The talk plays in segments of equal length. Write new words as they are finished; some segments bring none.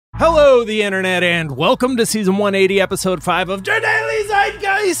Hello, the internet, and welcome to season 180, episode 5 of Your Daily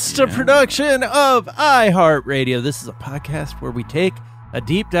Zeitgeist, a production of iHeartRadio. This is a podcast where we take a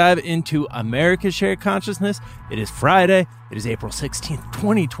deep dive into America's shared consciousness. It is Friday. It is April 16th,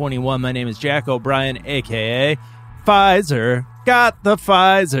 2021. My name is Jack O'Brien, a.k.a. Pfizer. Got the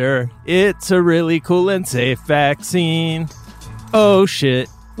Pfizer. It's a really cool and safe vaccine. Oh, shit.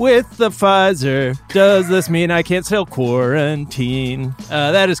 With the Pfizer, does this mean I can't still quarantine?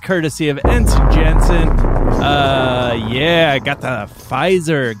 That is courtesy of Ensign Jensen. I got the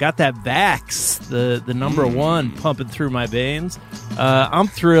Pfizer, got that Vax, the number one pumping through my veins. I'm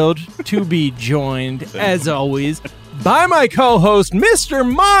thrilled to be joined, as always, by my co-host, Mr.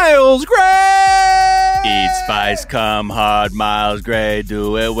 Miles Gray. Eat spice, come hard, Miles Gray,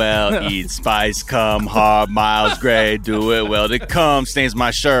 do it well. Eat spice, come hard, Miles Gray, do it well. The cum stains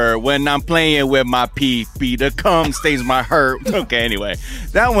my shirt when I'm playing with my pee-pee. The cum stains my hurt. Okay, anyway,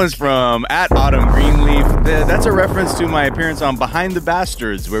 that one's from @AutumnGreenleaf. That's a reference to my appearance on Behind the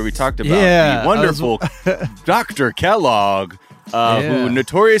Bastards, where we talked about the wonderful Dr. Kellogg. Who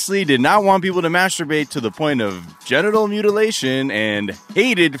notoriously did not want people to masturbate to the point of genital mutilation and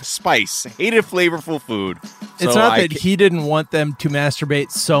hated spice, hated flavorful food. It's not that he didn't want them to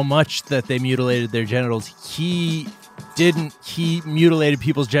masturbate so much that they mutilated their genitals. He mutilated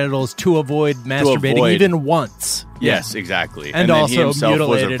people's genitals to avoid masturbating even once. Yes, exactly. And then also he himself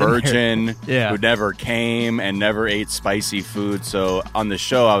was a mutilated virgin who never came and never ate spicy food. So on the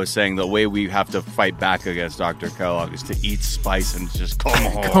show, I was saying the way we have to fight back against Dr. Kellogg is to eat spice and just come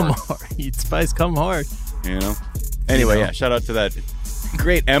hard. Come hard. Eat spice, come hard. You know? Anyway, shout out to that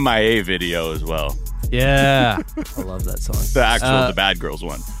great MIA video as well. Yeah. I love that song. The Bad Girls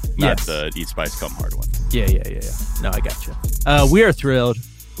one. Not the Eat Spice, Come Hard one. Yeah. No, I got you. We are thrilled.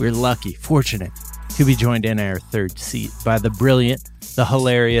 We're lucky, fortunate to be joined in our third seat by the brilliant, the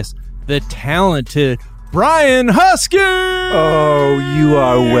hilarious, the talented Brian Husky. Oh, you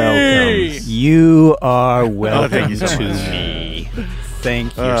are welcome. You are welcome so to much. me.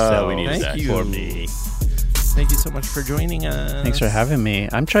 Thank you so we needed much that for me. Thank you so much for joining us. Thanks for having me.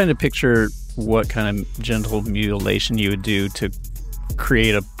 I'm trying to picture what kind of genital mutilation you would do to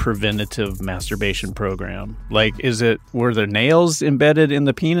create a preventative masturbation program. Like, were there nails embedded in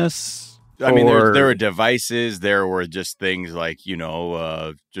the penis? I mean, there were devices. There were just things like,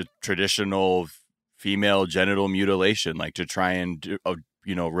 just traditional female genital mutilation, like to try and,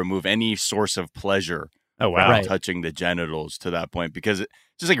 remove any source of pleasure from touching the genitals to that point. Because it's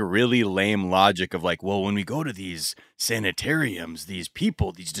just like really lame logic of like, well, when we go to these sanitariums, these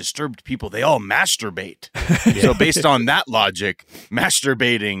disturbed people, they all masturbate. So based on that logic,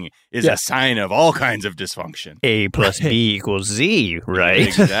 masturbating is a sign of all kinds of dysfunction. A plus B equals Z, right?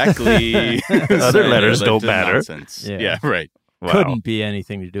 Exactly. Other letters don't matter. Nonsense. Yeah, right. Wow. Couldn't be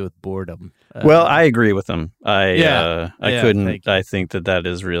anything to do with boredom. Well, I agree with them. I couldn't. I think that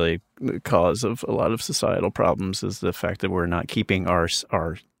is really the cause of a lot of societal problems, is the fact that we're not keeping our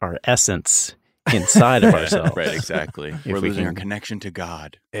essence inside of ourselves. Right, exactly. We're losing our connection to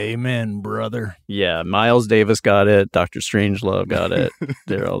God. Amen, brother. Yeah, Miles Davis got it. Dr. Strangelove got it.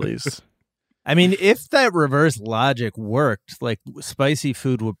 There are all these. I mean, if that reverse logic worked, like spicy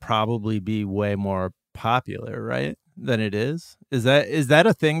food would probably be way more popular, right? Than it is. Is that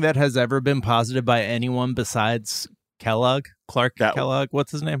a thing that has ever been posited by anyone besides Kellogg? Kellogg?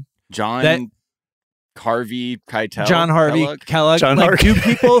 What's his name? John Harvey Keitel. John Harvey Kellogg. Do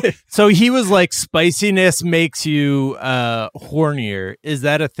people? So he was like, spiciness makes you hornier. Is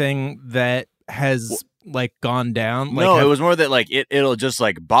that a thing that has like gone down? No, it was more that like it'll just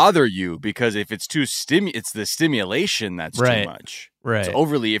like bother you because if it's too it's the stimulation that's too much. Right.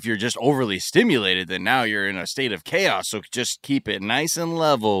 So if you're just overly stimulated, then now you're in a state of chaos. So just keep it nice and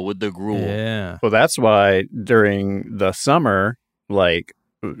level with the gruel. Yeah. Well, that's why during the summer, like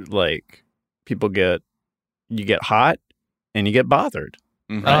people you get hot and you get bothered.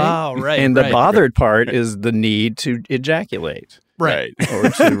 Mm-hmm. Right? Oh, right. And the bothered part is the need to ejaculate. Right. Or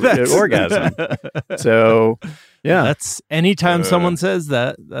to orgasm. So, yeah. That's anytime someone says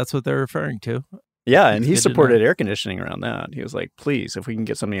that, that's what they're referring to. Yeah, and he supported air conditioning around that. He was like, please, if we can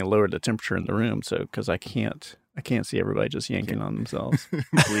get something to lower the temperature in the room, so because I can't see everybody just yanking on themselves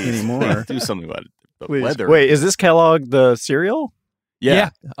anymore. Do something about it. The Please. weather. Wait, is this Kellogg the cereal? Yeah.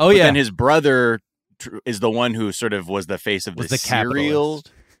 Oh, yeah. And his brother is the one who sort of was the face of the cereal,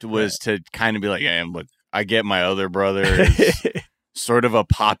 was to kind of be like, yeah, look, I get my other brother is sort of a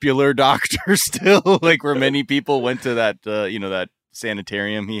popular doctor still, like where many people went to that, that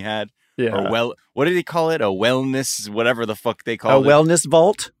sanitarium he had. Yeah. Or what did he call it? A wellness, whatever the fuck they call it. A wellness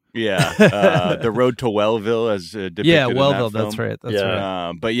vault? Yeah, the road to Wellville as depicted Yeah, in Wellville. that film. That's right. That's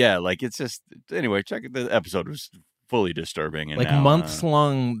right. But yeah, like it's just anyway. Check it. The episode was fully disturbing, and Like now,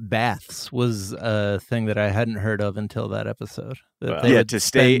 months-long baths was a thing that I hadn't heard of until that episode. That Yeah, would to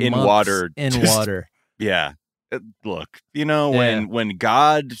stay spend in months water. In Just- water. Yeah, look, you know when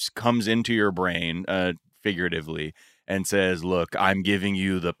God comes into your brain, figuratively, and says, "Look, I'm giving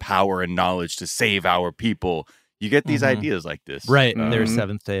you the power and knowledge to save our people." You get these ideas like this, Right? They're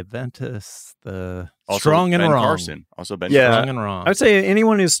Seventh-day Adventists. Also Strong and Ben wrong. Carson, also Ben. Yeah. Strong and wrong. I would say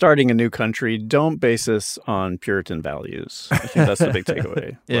anyone who's starting a new country, don't base this on Puritan values. I think that's the big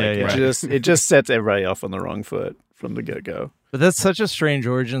takeaway. It just sets everybody off on the wrong foot from the get-go. But that's such a strange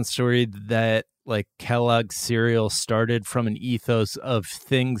origin story that like Kellogg's cereal started from an ethos of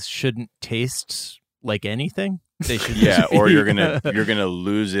things shouldn't taste like anything. They should just or be, you're gonna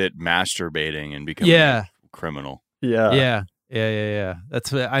lose it masturbating and become a criminal. Yeah. Yeah.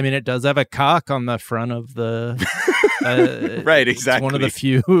 That's what, I mean, it does have a cock on the front of the Right, exactly. It's one of the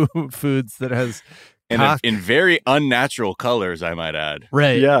few foods that has cock. In very unnatural colors, I might add.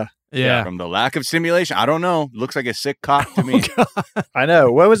 Right. Yeah. From the lack of stimulation, I don't know. Looks like a sick cock to me. I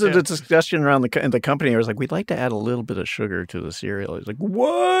know. What was the discussion around in the company? It was like, we'd like to add a little bit of sugar to the cereal. It's like,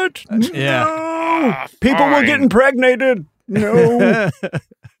 what? Yeah. No! People were getting impregnated. No.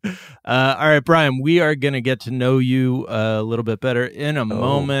 All right, Brian, we are going to get to know you a little bit better in a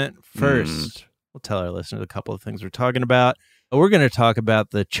moment. First, we'll tell our listeners a couple of things we're talking about. We're going to talk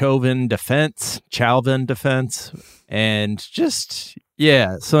about the Chauvin defense, and just,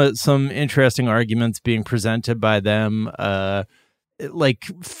 so some interesting arguments being presented by them, like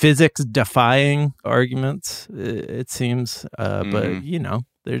physics-defying arguments, it seems. But,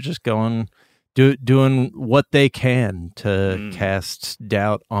 they're just doing what they can to cast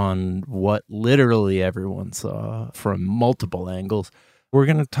doubt on what literally everyone saw from multiple angles. We're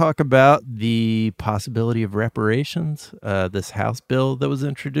going to talk about the possibility of reparations, this House bill that was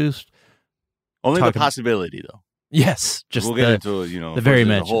introduced. Only the possibility, though. Yes, just we'll get into the very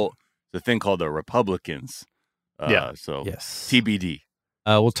mention. The thing called the Republicans. So yes, TBD.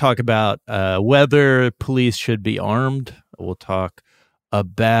 We'll talk about whether police should be armed. We'll talk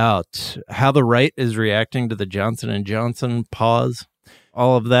about how the right is reacting to the Johnson & Johnson pause.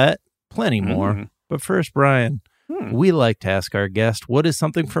 All of that, plenty more. But first, Brian, we like to ask our guest, what is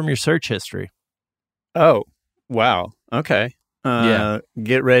something from your search history? Oh, wow. Okay.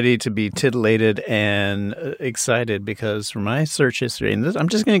 Get ready to be titillated and excited because for my search history, and I'm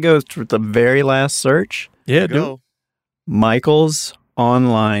just going to go through the very last search. Yeah, do it. Michael's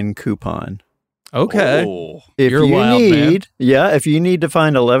online coupon. Okay. Oh, if you're you wild, need, man. If you need to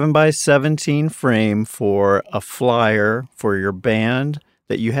find 11 by 17 frame for a flyer for your band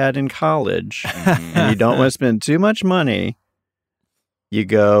that you had in college and you don't want to spend too much money, you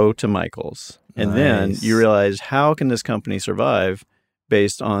go to Michael's. And then you realize, how can this company survive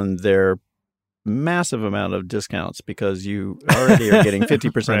based on their massive amount of discounts? Because you already are getting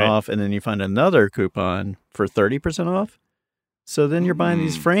 50% off, and then you find another coupon for 30% off. So then you're buying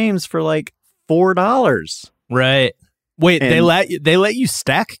these frames for like $4. Right. Wait, And- they let you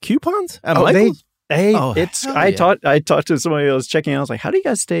stack coupons at Michael's? I talked to somebody who was checking out. I was like, how do you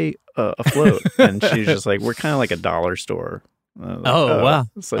guys stay afloat? And she's just like, we're kind of like a dollar store. Wow.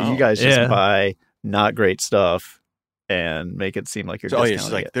 So you guys just buy not great stuff and make it seem like you're discounting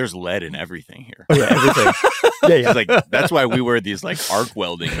she's like, there's lead in everything here. Oh, yeah, everything. She's like, that's why we wear these like arc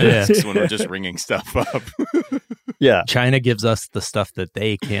welding masks when we're just ringing stuff up. Yeah. China gives us the stuff that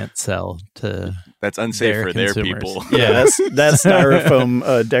they can't sell to That's unsafe their for their consumers. people. Yeah, that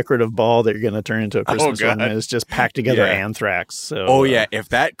styrofoam decorative ball that you're going to turn into a Christmas ornament is just packed together anthrax. So, if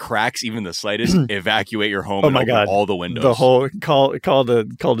that cracks even the slightest, evacuate your home and my open God. all the windows. The whole call the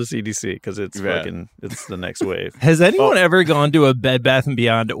CDC because it's it's the next wave. Has anyone ever gone to a Bed Bath &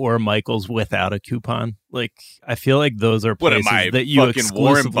 Beyond or Michael's without a coupon? Like, I feel like those are What places am I, that you fucking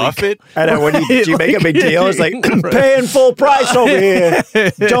Warren exclusively... Buffett? I know. Did you make a big deal? It's like paying full price over here.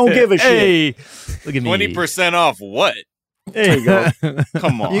 Don't give a shit. Hey, look at me. 20% off what? There you go.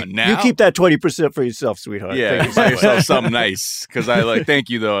 Come on now. You keep that 20% for yourself, sweetheart. Yeah, Thank you so buy much. yourself something nice. Because thank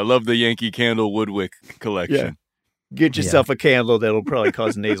you though. I love the Yankee Candle Woodwick collection. Yeah. Get yourself a candle that'll probably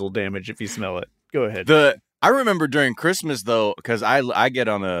cause nasal damage if you smell it. Go ahead. I remember during Christmas though, because I get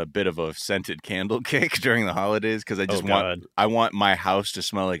on a bit of a scented candle kick during the holidays because I just want my house to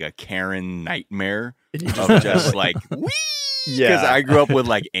smell like a Karen nightmare of just like wee. Because I grew up with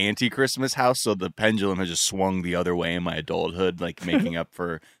like anti-Christmas house, so the pendulum has just swung the other way in my adulthood, like making up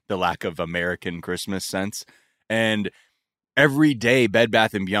for the lack of American Christmas sense. And every day, Bed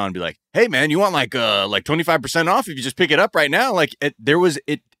Bath & Beyond be like, "Hey man, you want like 25% off if you just pick it up right now?" Like it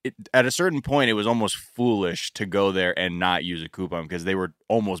at a certain point, it was almost foolish to go there and not use a coupon because they were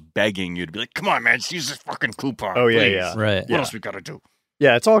almost begging you to be like, come on, man, just use this fucking coupon. Oh, yeah, please. yeah. Right. What else we got to do?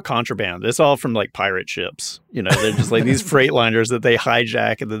 Yeah, it's all contraband. It's all from like pirate ships. You know, they're just like these freight liners that they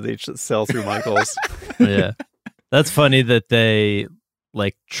hijack and then they just sell through Michael's. Yeah. That's funny that they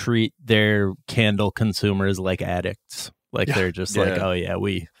like treat their candle consumers like addicts. Like they're just like, oh yeah,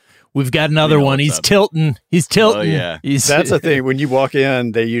 we've got another one. He's tilting. He's tilting. Oh, yeah. That's the thing. When you walk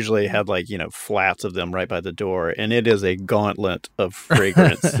in, they usually have like, you know, flats of them right by the door. And it is a gauntlet of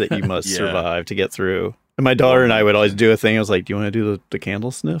fragrance that you must survive to get through. And my daughter and I would always do a thing. I was like, do you want to do the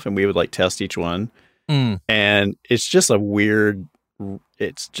candle sniff? And we would like test each one. And it's just a weird,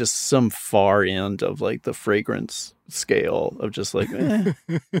 it's just some far end of like the fragrance scale of just like,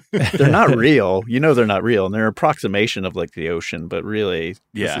 they're not real. You know, they're not real. And they're an approximation of like the ocean. But really,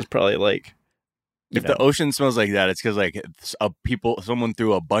 this is probably like, if the ocean smells like that, it's because like someone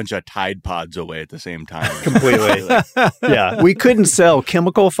threw a bunch of Tide Pods away at the same time. Completely. Yeah. We couldn't sell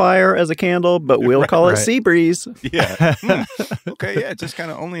Chemical Fire as a candle, but we'll call it Sea Breeze. Yeah. Okay. Yeah. Just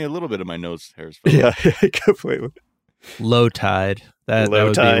kind of only a little bit of my nose hairs. Yeah. Completely. Low Tide. That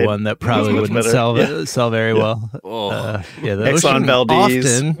would be one that probably wouldn't sell very well. Oh. The Exxon ocean,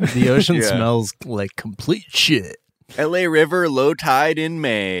 Valdez. often the ocean smells like complete shit. LA River, low tide in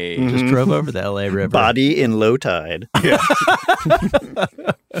May. Just drove over the LA River. Body in low tide. Yeah.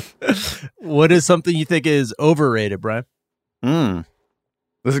 What is something you think is overrated, Brian?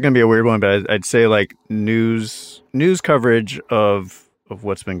 This is going to be a weird one, but I'd say like news coverage of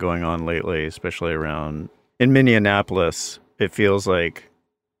what's been going on lately, especially around in Minneapolis. It feels like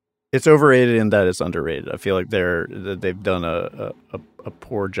it's overrated in that it's underrated. I feel like they've done a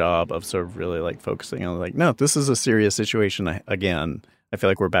poor job of sort of really like focusing on like, no, this is a serious situation again. I feel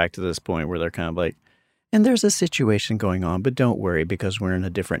like we're back to this point where they're kind of like, and there's a situation going on, but don't worry because we're in a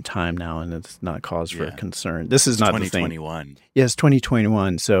different time now and it's not cause for concern. This is not 2021. Yes,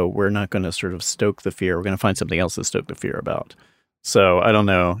 2021. So we're not going to sort of stoke the fear. We're going to find something else to stoke the fear about. So I don't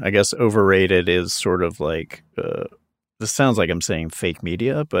know. I guess overrated is sort of like, this sounds like I'm saying fake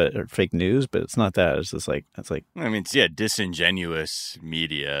media, or fake news, but it's not that. It's just like, I mean, it's disingenuous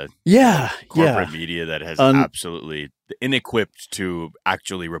media. Corporate media that has absolutely inequipped to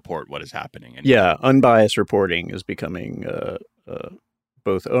actually report what is happening. Yeah, unbiased reporting is becoming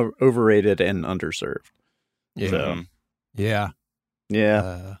both overrated and underserved. Yeah.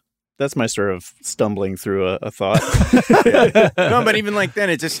 So, that's my sort of stumbling through a thought. No, but even like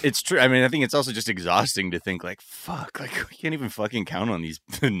then, it's true. I mean, I think it's also just exhausting to think like, fuck, like we can't even fucking count on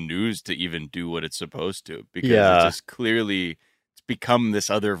the news to even do what it's supposed to because it's just clearly it's become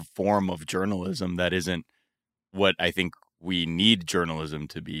this other form of journalism that isn't what I think we need journalism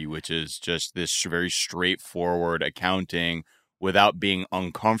to be, which is just this very straightforward accounting without being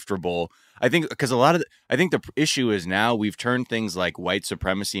uncomfortable. I think because I think the issue is now we've turned things like white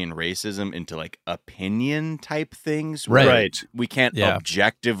supremacy and racism into like opinion type things. Right. We can't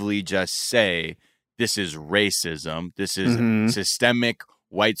objectively just say this is racism. This is systemic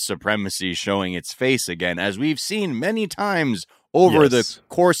white supremacy showing its face again, as we've seen many times over the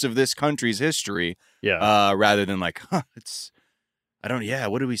course of this country's history. Rather than like,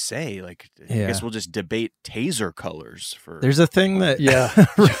 what do we say? Like, I guess we'll just debate taser colors for. There's a thing that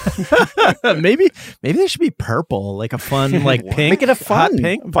maybe they should be purple, like a fun like pink. Make it a fun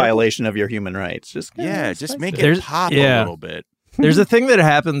pink violation of your human rights. Just make it pop a little bit. There's a thing that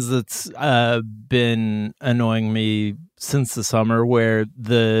happens that's been annoying me since the summer, where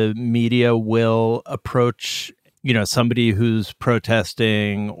the media will approach somebody who's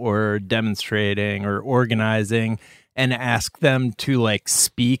protesting or demonstrating or organizing and ask them to like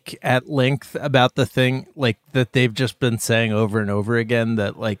speak at length about the thing like that they've just been saying over and over again,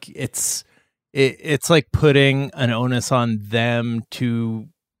 that like it's like putting an onus on them to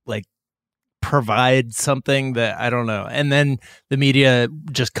like provide something that I don't know. And then the media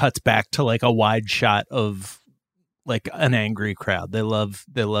just cuts back to like a wide shot of like an angry crowd. They love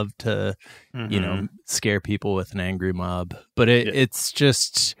to, scare people with an angry mob, but it's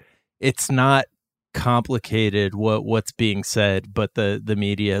just, it's not complicated what's being said, but the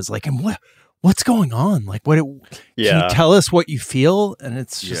media is like, and what's going on? Like, can you tell us what you feel? And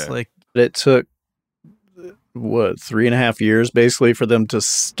it's just like, it took 3.5 years basically for them to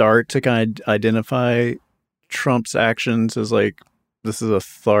start to kind of identify Trump's actions as like, this is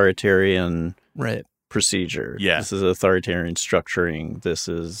authoritarian procedure. This is authoritarian structuring. This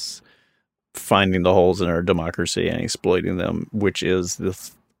is finding the holes in our democracy and exploiting them, which is the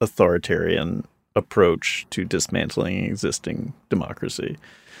authoritarian approach to dismantling existing democracy.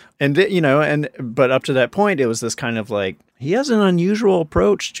 And but up to that point, it was this kind of like, he has an unusual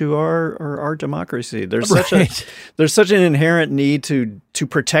approach to our democracy. There's such an inherent need to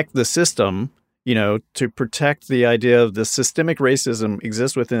protect the system, to protect the idea of the systemic racism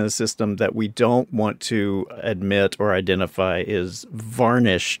exists within the system that we don't want to admit or identify is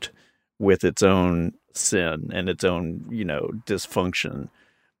varnished with its own sin and its own, dysfunction.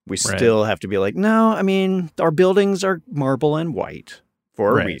 We still have to be like, no, I mean, our buildings are marble and white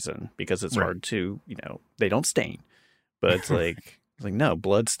for a reason, because it's hard to, they don't stain. But it's like, no,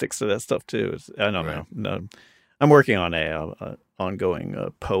 blood sticks to that stuff too. I don't know. No, I'm working on a ongoing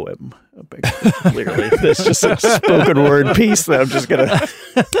poem. Clearly, it's just a spoken word piece that I'm just gonna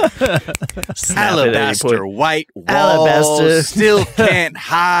alabaster white walls still can't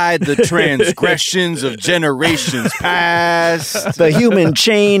hide the transgressions of generations past. The human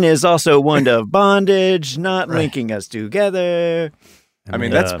chain is also one of bondage, not linking us together. I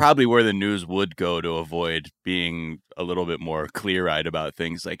mean, that's probably where the news would go to avoid being a little bit more clear-eyed about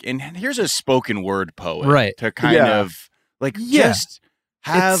things. Like, and here's a spoken word poet to kind of like do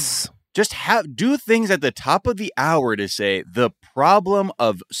things at the top of the hour to say the problem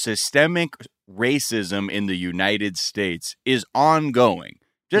of systemic racism in the United States is ongoing.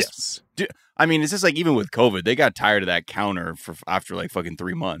 I mean, it's just like even with COVID, they got tired of that counter after like fucking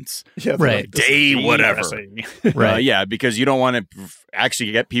 3 months. Yeah, like, day whatever. Right. Because you don't want to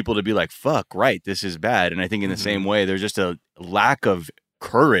actually get people to be like, fuck, right, this is bad. And I think in the same way, there's just a lack of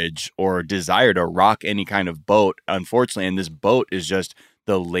courage or desire to rock any kind of boat, unfortunately. And this boat is just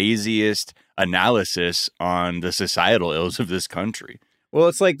the laziest analysis on the societal ills of this country. Well,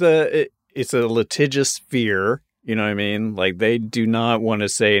 it's like it's a litigious fear. You know what I mean? Like, they do not want to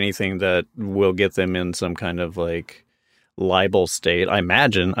say anything that will get them in some kind of like libel state. I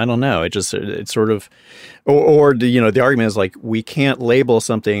imagine. I don't know. It's sort of, or the argument is like, we can't label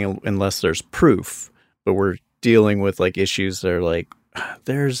something unless there's proof. But we're dealing with like issues that are like,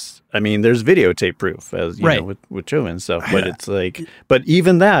 there's videotape proof, as you know, with Chauvin and stuff. But it's like, but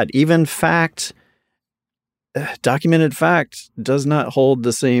even documented fact does not hold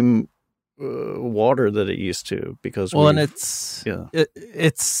the same water that it used to, because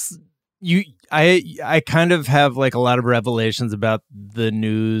I kind of have like a lot of revelations about the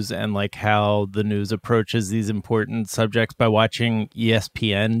news and like how the news approaches these important subjects by watching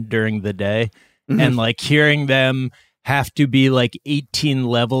ESPN during the day and like hearing them have to be like 18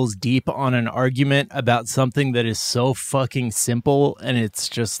 levels deep on an argument about something that is so fucking simple. And it's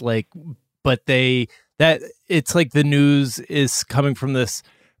just like, it's like the news is coming from this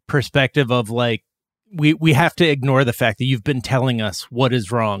perspective of like, we have to ignore the fact that you've been telling us what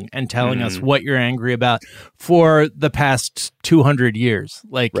is wrong and telling us what you're angry about for the past 200 years.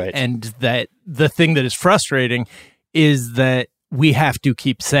 Like, and that the thing that is frustrating is that we have to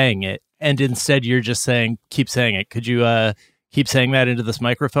keep saying it. And instead you're just saying, keep saying it. Could you keep saying that into this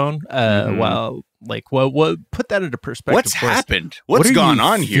microphone? While like, what put that into perspective. What's happened? What's gone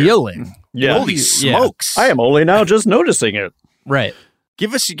on here? Feeling? Yeah. Holy smokes. I am only now just noticing it. Right.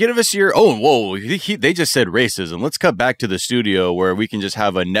 Give us your, they just said racism. Let's cut back to the studio where we can just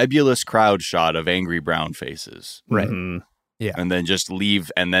have a nebulous crowd shot of angry brown faces. Right. Yeah. And then just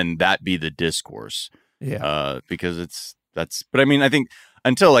leave, and then that be the discourse. Yeah. Because but I mean, I think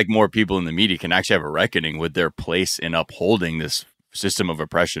until like more people in the media can actually have a reckoning with their place in upholding this system of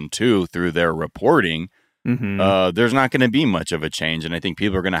oppression too, through their reporting, there's not going to be much of a change. And I think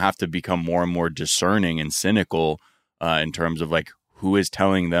people are going to have to become more and more discerning and cynical in terms of like, who is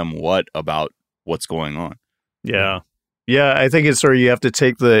telling them what about what's going on. Yeah. Yeah. I think it's sort of, you have to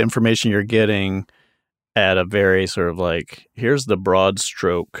take the information you're getting at a very sort of like, here's the broad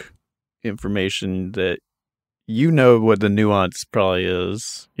stroke information that what the nuance probably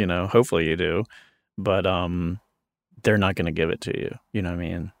is, hopefully you do, but they're not going to give it to you. You know what I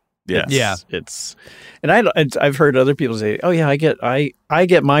mean? Yeah. And I've heard other people say, oh yeah, I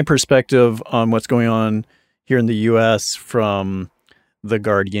get my perspective on what's going on here in the US from The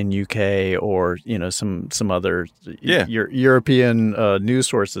Guardian UK or some other European news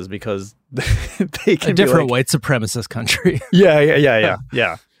sources, because they can a different white supremacist country. Yeah.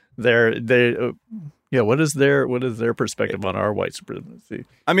 What is their perspective on our white supremacy?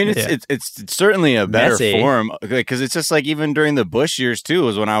 I mean, it's certainly a better form, because it's just like even during the Bush years too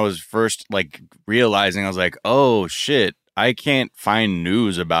was when I was first like realizing, I was like, oh shit, I can't find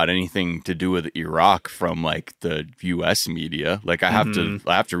news about anything to do with Iraq from like the U.S. media. Like I have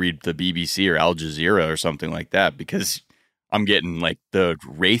to read the BBC or Al Jazeera or something like that, because I'm getting like the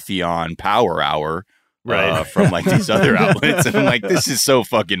Raytheon Power Hour from like these other outlets, and I'm like, this is so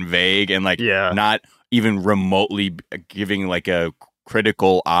fucking vague and like not even remotely giving like a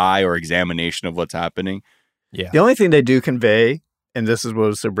critical eye or examination of what's happening. Yeah. The only thing they do convey, and this is what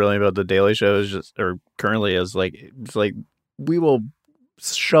was so brilliant about the Daily Show, is just, or currently is like, it's like we will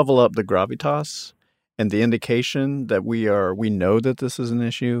shovel up the gravitas and the indication that we know that this is an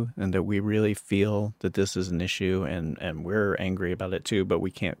issue and that we really feel that this is an issue and we're angry about it too, but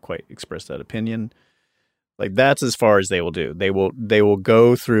we can't quite express that opinion. Like that's as far as they will do. They will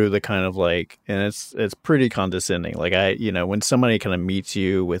go through the kind of like, and it's pretty condescending. Like when somebody kind of meets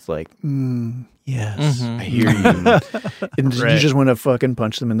you with like, yes, I hear you, and you just want to fucking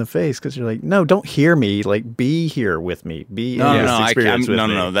punch them in the face because you're like, no, don't hear me. Like, be here with me. Be in this experience with me.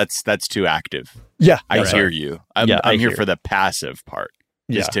 No. That's too active. Yeah, I hear you. I'm here for the passive part.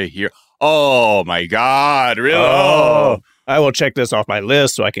 Just to hear. Oh my God! Really? Oh, I will check this off my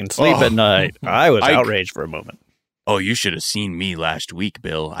list so I can sleep at night. I was outraged for a moment. Oh, you should have seen me last week,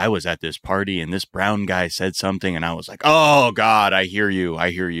 Bill. I was at this party and this brown guy said something and I was like, oh God, I hear you.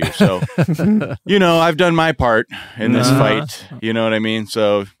 So, I've done my part in this fight. You know what I mean?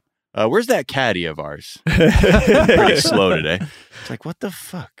 So, where's that caddy of ours? Pretty slow today. It's like, what the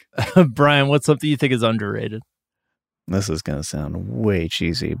fuck? Brian, what's something you think is underrated? This is going to sound way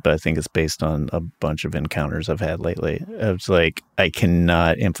cheesy, but I think it's based on a bunch of encounters I've had lately. It's like, I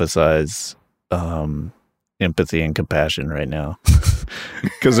cannot emphasize empathy and compassion right now.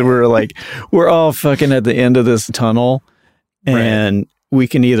 Because we're all fucking at the end of this tunnel and we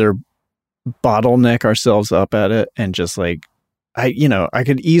can either bottleneck ourselves up at it and just like, I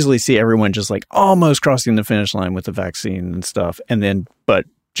could easily see everyone just like almost crossing the finish line with the vaccine and stuff. And then, but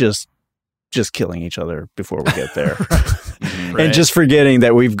just killing each other before we get there. And just forgetting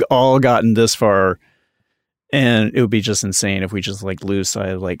that we've all gotten this far. And it would be just insane if we just like lose sight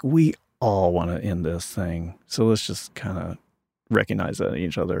of like, we all want to end this thing. So let's just kind of recognize that in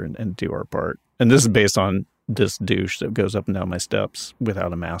each other and do our part. And this is based on this douche that goes up and down my steps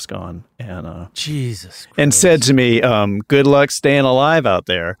without a mask on. And Jesus Christ. And said to me, good luck staying alive out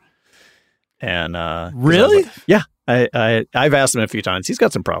there. And really? Yeah. I've asked him a few times. He's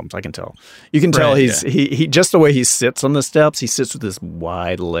got some problems. I can tell. You can tell he just the way he sits on the steps. He sits with this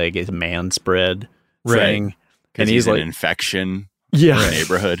wide-legged man spread thing, and he's like an infection. Yeah, in the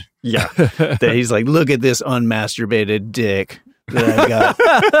neighborhood. Yeah, that he's like, look at this unmasturbated dick that I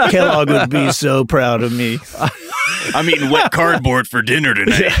got. Kellogg would be so proud of me. I'm eating wet cardboard for dinner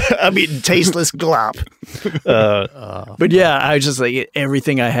tonight. I'm eating tasteless glop. But yeah, I was just like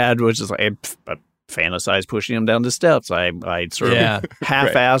everything I had was just like. I fantasized pushing him down the steps. I sort of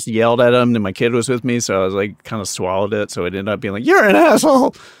half-assed yelled at him, and my kid was with me, so I was like kind of swallowed it. So it ended up being like, "You're an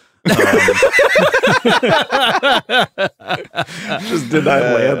asshole." Just did not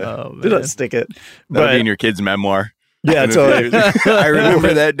land. Did not stick it. That'll be in your kid's memoir. Yeah, totally. I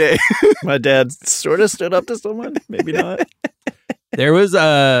remember that day. My dad sort of stood up to someone, maybe not. There was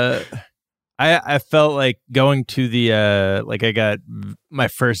I felt like going to the I got my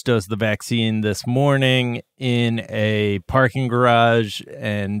first dose of the vaccine this morning in a parking garage,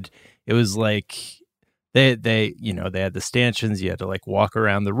 and it was like they had the stanchions, you had to like walk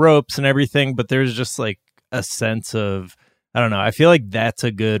around the ropes and everything, but there's just like a sense of, I don't know, I feel like that's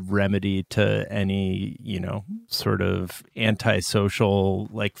a good remedy to any, sort of antisocial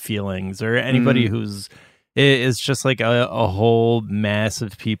like feelings or anybody who's it's just like a whole mass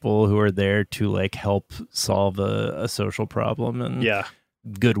of people who are there to like help solve a social problem and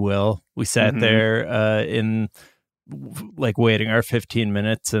goodwill. We sat there in like waiting our 15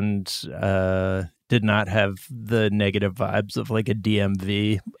 minutes and did not have the negative vibes of like a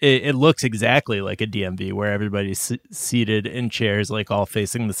DMV. It looks exactly like a DMV where everybody's seated in chairs like all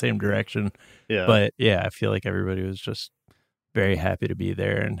facing the same direction. Yeah. But yeah, I feel like everybody was just very happy to be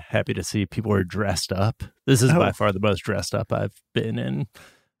there and happy to see people were dressed up. This is by far the most dressed up I've been in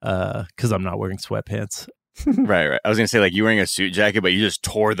because I'm not wearing sweatpants. Right. I was going to say, like, you wearing a suit jacket, but you just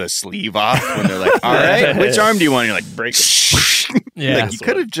tore the sleeve off when they're like, all right, which arm do you want? And you're like, break it. Yeah. Like, you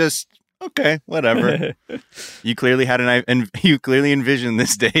could have just, okay, whatever. You clearly had and you clearly envisioned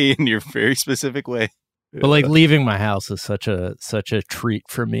this day in your very specific way. But like leaving my house is such a treat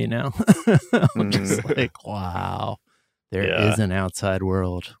for me now. I'm just like, wow. There is an outside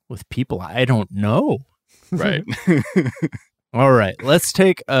world with people I don't know. Right. All right. Let's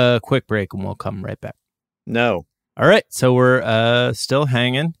take a quick break and we'll come right back. No. All right. So we're still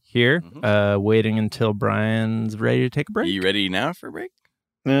hanging here, waiting until Brian's ready to take a break. Are you ready now for a break?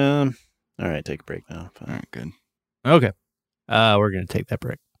 All right. Take a break now. All right. Good. Okay. We're going to take that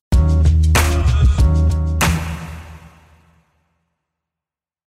break.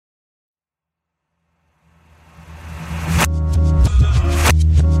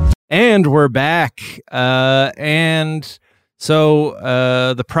 And we're back. And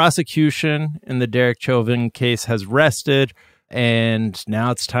So the prosecution in the Derek Chauvin case has rested, and now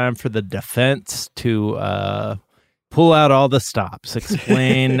it's time for the defense to pull out all the stops,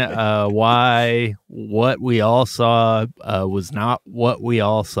 explain why what we all saw was not what we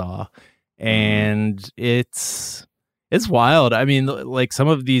all saw. And it's wild. I mean, like some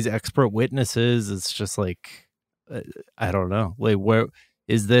of these expert witnesses, it's just like, I don't know. Like, where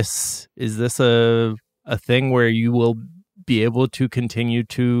is this a thing where you will be able to continue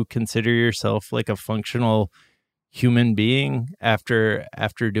to consider yourself like a functional human being after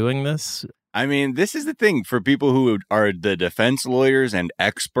doing this? I mean, this is the thing for people who are the defense lawyers and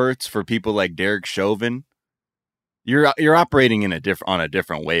experts for people like Derek Chauvin. You're operating on a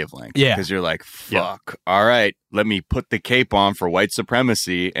different wavelength. Yeah. Because you're like, fuck, all right, let me put the cape on for white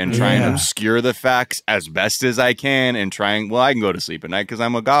supremacy and try and obscure the facts as best as I can and I can go to sleep at night because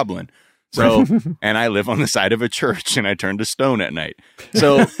I'm a goblin. So, and I live on the side of a church and I turn to stone at night.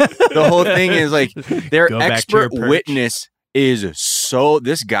 So the whole thing is like their expert witness is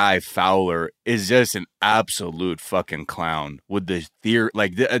this guy Fowler is just an absolute fucking clown with the theory.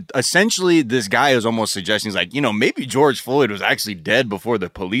 Like essentially this guy is almost suggesting he's like, maybe George Floyd was actually dead before the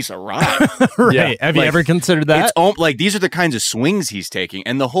police arrived. Right. Yeah. Have you ever considered that? It's like these are the kinds of swings he's taking.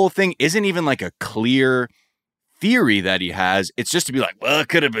 And the whole thing isn't even like a clear theory that he has. It's just to be like, well, it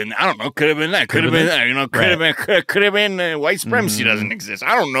could have been, I don't know, could have been that, could have been that, could have been white supremacy doesn't exist.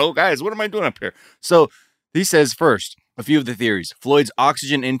 I don't know, guys. What am I doing up here? So he says first, a few of the theories. Floyd's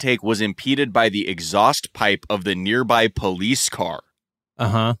oxygen intake was impeded by the exhaust pipe of the nearby police car.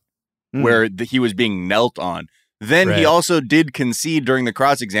 Where he was being knelt on. Then he also did concede during the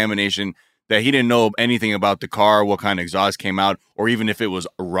cross-examination that he didn't know anything about the car, what kind of exhaust came out, or even if it was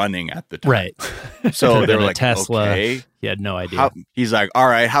running at the time. Right. So they were like, Tesla. Okay. He had no idea. He's like, all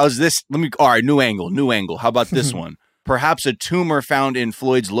right, how's this? All right, new angle. How about this one? Perhaps a tumor found in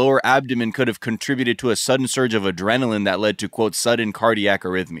Floyd's lower abdomen could have contributed to a sudden surge of adrenaline that led to, quote, sudden cardiac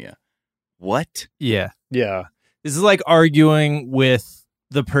arrhythmia. What? Yeah. Yeah. This is like arguing with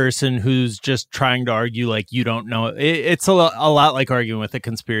the person who's just trying to argue like you don't know. It's a lot like arguing with a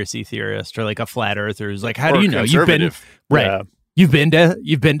conspiracy theorist or like a flat earther who's like, how do you know? You've been You've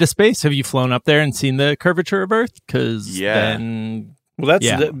been to space. Have you flown up there and seen the curvature of Earth? Because then, well,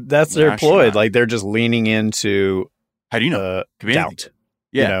 that's their ploy. Like they're just leaning into. How do you know? Doubt.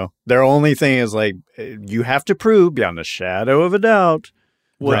 Yeah. Their only thing is like, you have to prove beyond a shadow of a doubt.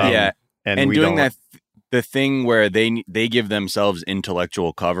 Well, yeah. And doing that, the thing where they give themselves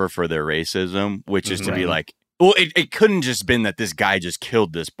intellectual cover for their racism, which is to be like, well, it couldn't just been that this guy just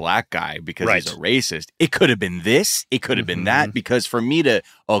killed this black guy because he's a racist. It could have been this. It could have been that. Because for me to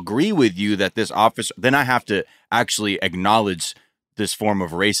agree with you that this officer, then I have to actually acknowledge this form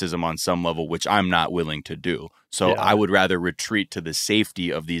of racism on some level, which I'm not willing to do. So I would rather retreat to the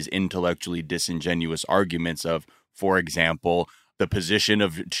safety of these intellectually disingenuous arguments of, for example, the position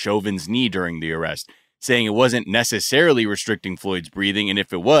of Chauvin's knee during the arrest, saying it wasn't necessarily restricting Floyd's breathing, and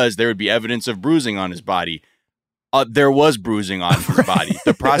if it was, there would be evidence of bruising on his body. There was bruising on his body.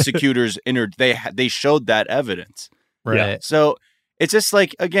 The prosecutors they showed that evidence. Right. Yeah. So it's just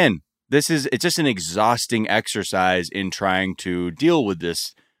like, again, it's just an exhausting exercise in trying to deal with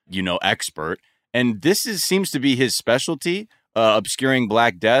this, expert. And this seems to be his specialty, obscuring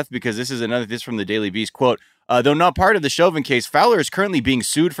Black Death, because this from the Daily Beast, quote, though not part of the Chauvin case, Fowler is currently being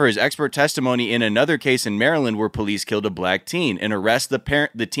sued for his expert testimony in another case in Maryland where police killed a black teen, an arrest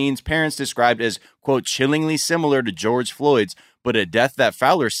the teen's parents described as, quote, chillingly similar to George Floyd's, but a death that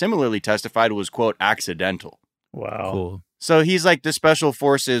Fowler similarly testified was, quote, accidental. Wow. Cool. So he's like the special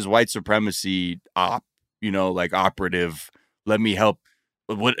forces white supremacy operative. Let me help.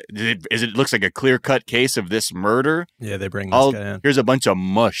 What is it? Looks like a clear-cut case of this murder. Yeah, they bring this guy in. Here's a bunch of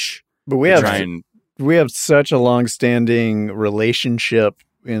mush. But we have such a long-standing relationship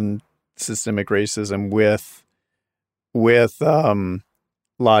in systemic racism with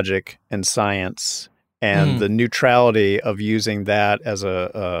logic and science and the neutrality of using that as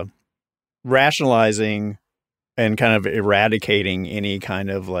a rationalizing and kind of eradicating any kind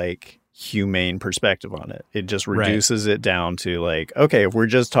of like humane perspective on it. It just reduces it down to like, okay, if we're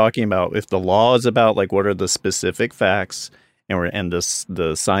just talking about, if the law is about like what are the specific facts and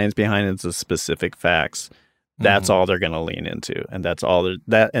the science behind it is the specific facts, that's all they're going to lean into, and that's all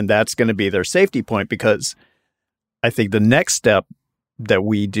that's going to be their safety point. Because I think the next step that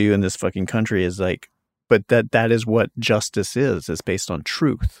we do in this fucking country is like, but that is what justice is. It's based on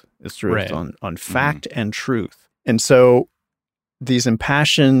truth. It's truth on fact and truth. And so these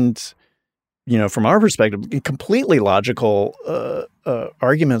impassioned, from our perspective, completely logical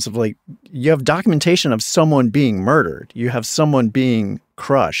arguments of like, you have documentation of someone being murdered. You have someone being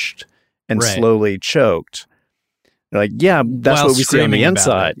crushed and slowly choked. They're like, yeah, that's what we see on the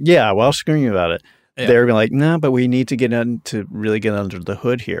inside. Yeah, while screaming about it. Yeah. They're like, no, but we need to get really get under the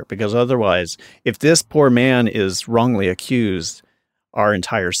hood here, because otherwise, if this poor man is wrongly accused, our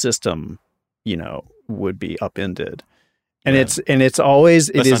entire system, would be upended. And it's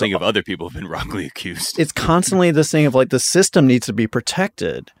always Let's not think of other people have been wrongly accused. It's constantly this thing of like the system needs to be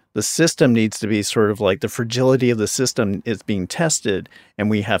protected. The system needs to be sort of like the fragility of the system is being tested, and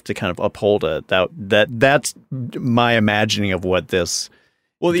we have to kind of uphold it. That's my imagining of what this.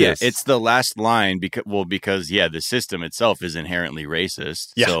 Well, yeah, it's the last line because the system itself is inherently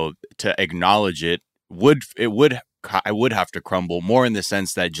racist. Yeah. So to acknowledge I would have to crumble more in the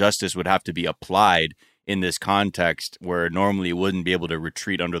sense that justice would have to be applied in this context where normally it wouldn't be able to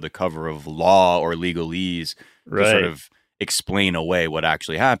retreat under the cover of law or legalese to sort of explain away what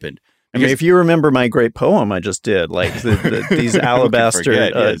actually happened. Because, I mean, if you remember my great poem I just did, like these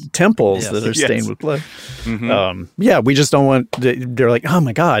alabaster temples that are stained with blood. Mm-hmm. We just don't want. They're like, oh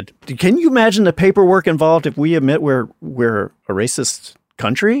my God, can you imagine the paperwork involved if we admit we're a racist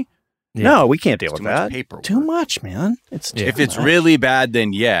country? Yeah. No, we can't deal with that. Too much, man. If it's really bad,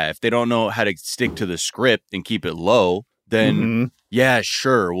 then if they don't know how to stick to the script and keep it low, then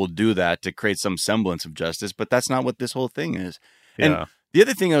sure, we'll do that to create some semblance of justice. But that's not what this whole thing is. Yeah. And the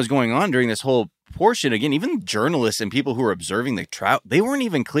other thing that was going on during this whole portion, again, even journalists and people who were observing the trial, they weren't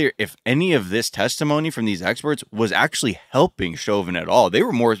even clear if any of this testimony from these experts was actually helping Chauvin at all. They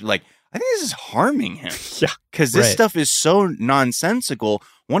were more like, I think this is harming him. Yeah. Because this stuff is so nonsensical.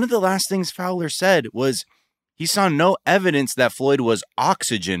 One of the last things Fowler said was he saw no evidence that Floyd was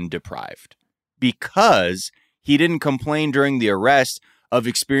oxygen deprived because he didn't complain during the arrest of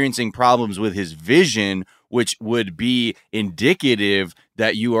experiencing problems with his vision, which would be indicative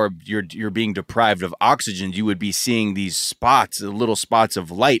that you're being deprived of oxygen. You would be seeing these spots, little spots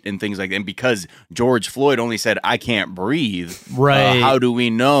of light and things like that. And because George Floyd only said, I can't breathe, how do we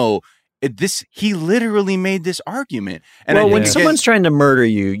know? He literally made this argument. And when someone's trying to murder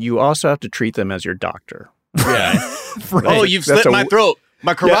you, you also have to treat them as your doctor. Yeah. Oh, you've slit my throat.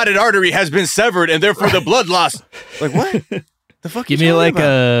 My carotid artery has been severed, and therefore the blood loss. Like, what? The fuck? Give me like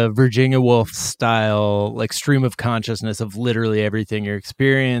a Virginia Woolf style, like stream of consciousness of literally everything you're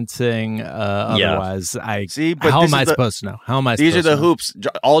experiencing. Otherwise, how am I supposed to know? How am I? These are the hoops,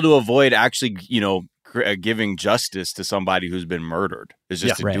 all to avoid actually, giving justice to somebody who's been murdered. Is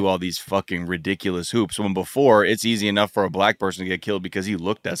just to do all these fucking ridiculous hoops. When before, it's easy enough for a black person to get killed because he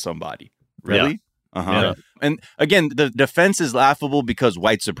looked at somebody. Really? Yeah. Yeah. And again, the defense is laughable because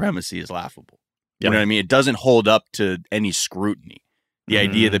white supremacy is laughable. You know what I mean? It doesn't hold up to any scrutiny. The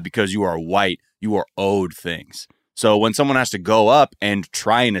idea that because you are white, you are owed things. So when someone has to go up and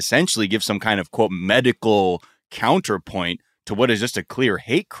try and essentially give some kind of, quote, medical counterpoint to what is just a clear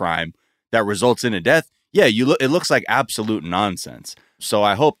hate crime that results in a death, it looks like absolute nonsense. So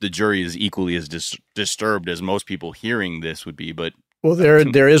I hope the jury is equally as disturbed as most people hearing this would be. But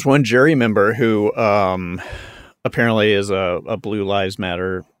there is one jury member who apparently is a Blue Lives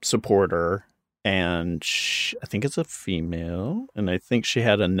Matter supporter. And I think it's a female, and I think she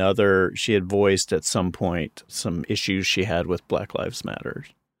had voiced at some point some issues she had with Black Lives Matter.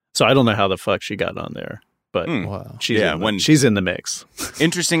 So I don't know how the fuck she got on there, but she's in the mix.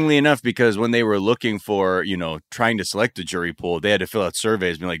 Interestingly enough, because when they were looking for, trying to select a jury pool, they had to fill out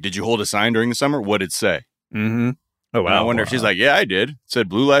surveys, being like, did you hold a sign during the summer? What did it say? Mm-hmm. Oh, wow. And I wonder if she's like, yeah, I did. It said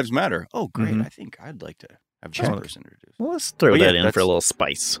Blue Lives Matter. Oh, great. Mm-hmm. I think I'd like to have this person introduced. Well, let's throw that in for a little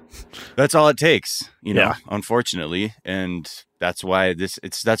spice. That's all it takes, unfortunately. And that's why this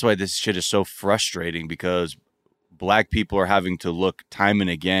shit is so frustrating, because black people are having to look time and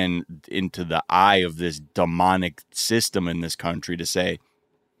again into the eye of this demonic system in this country to say,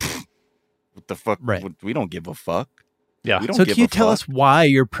 what the fuck? Right. We don't give a fuck. Yeah. So can you tell us why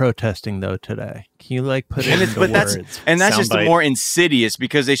you're protesting though today? Can you put it into words? That's just the more insidious,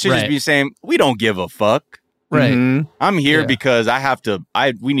 because they should just be saying, we don't give a fuck. Right. Mm-hmm. I'm here because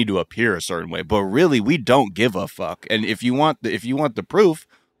we need to appear a certain way, but really we don't give a fuck. And if you want the proof,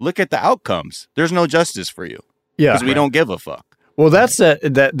 look at the outcomes. There's no justice for you. Yeah. Because we don't give a fuck. Well, that's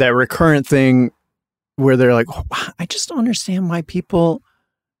that recurrent thing where they're like, oh, I just don't understand why people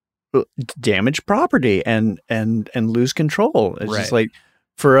damage property and lose control. It's just like,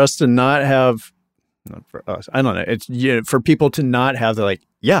 for us to not have, not for us, I don't know. It's for people to not have the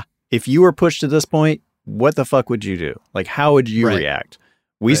if you were pushed to this point, what the fuck would you do? Like, how would you react?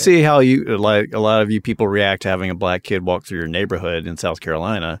 We see how you, like, a lot of you people react to having a black kid walk through your neighborhood in South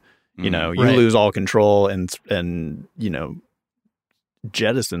Carolina. You know, you lose all control and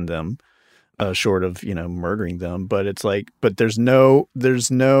jettison them. short of, murdering them. But it's like, but there's no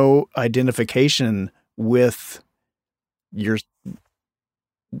identification with the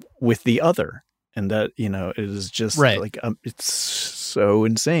other. And that, it is just like, it's so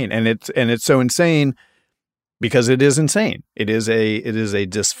insane. And it's so insane because it is insane. It is a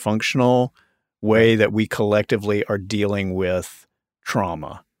dysfunctional way that we collectively are dealing with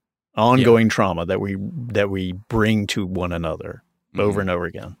trauma, ongoing trauma that we bring to one another over and over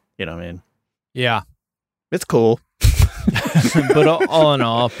again. You know what I mean? Yeah. It's cool. But all in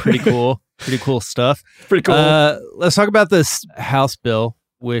all, pretty cool stuff. Pretty cool. Let's talk about this House bill,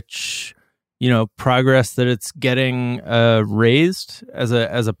 which, progress that it's getting raised as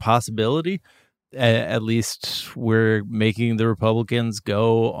a possibility. At least we're making the Republicans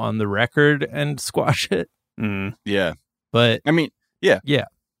go on the record and squash it. Yeah. But I mean, yeah. Yeah.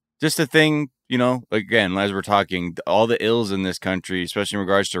 Just a thing, again, as we're talking, all the ills in this country, especially in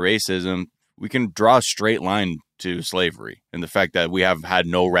regards to racism, we can draw a straight line to slavery and the fact that we have had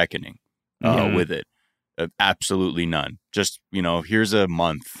no reckoning with it. Absolutely none. Just, here's a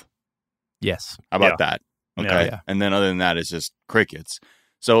month. Yes. How about that? Okay. Yeah. And then other than that, it's just crickets.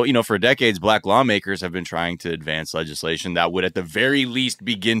 So, for decades, black lawmakers have been trying to advance legislation that would at the very least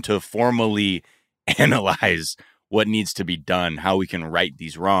begin to formally analyze what needs to be done, how we can right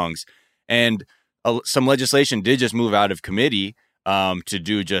these wrongs. And some legislation did just move out of committee to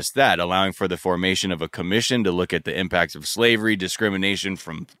do just that, allowing for the formation of a commission to look at the impacts of slavery, discrimination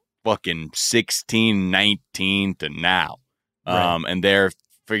from fucking 1619 to now. Right. And there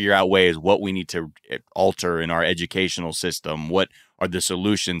figure out ways what we need to alter in our educational system. What are the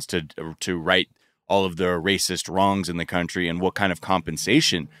solutions to right all of the racist wrongs in the country, and what kind of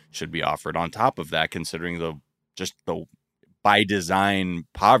compensation should be offered on top of that, considering the by design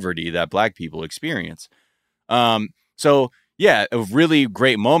poverty that black people experience. So yeah, a really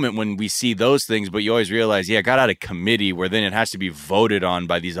great moment when we see those things, but you always realize, it got out of committee where then it has to be voted on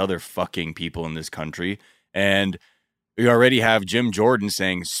by these other fucking people in this country. And we already have Jim Jordan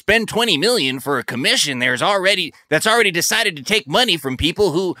saying, spend $20 million for a commission that's already decided to take money from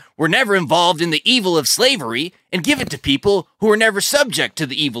people who were never involved in the evil of slavery and give it to people who were never subject to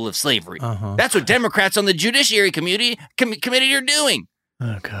the evil of slavery. That's what Democrats on the Judiciary Committee are doing.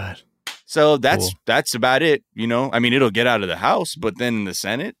 Oh, God. So that's about it. I mean, it'll get out of the House, but then in the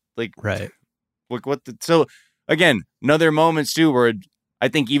Senate, right. So again, another moments too, where I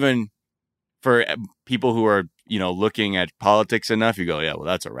think even for people who are, looking at politics enough, you go, yeah, well,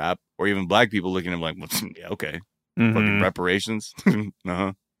 that's a wrap. Or even black people looking at them like, well, yeah, okay. Fucking reparations.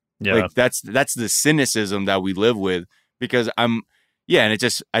 Yeah. That's the cynicism that we live with, because and it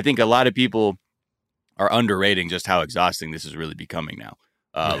just, I think a lot of people are underrating just how exhausting this is really becoming now.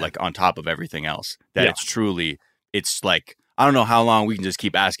 On top of everything else, that it's like, I don't know how long we can just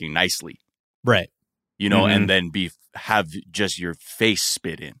keep asking nicely. Right. And then have just your face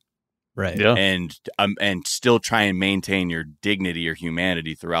spit in. Right. Yeah. And still try and maintain your dignity or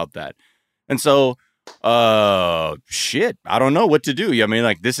humanity throughout that. And so, shit, I don't know what to do. I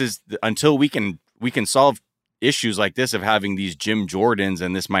mean, this is until we can solve issues like this of having these Jim Jordans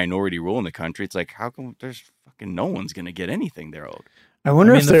and this minority rule in the country. It's like, how come there's fucking no one's going to get anything there owed? I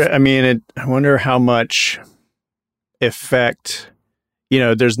wonder I wonder how much effect,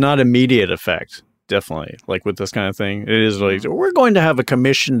 there's not immediate effect. Definitely, with this kind of thing, it is like, we're going to have a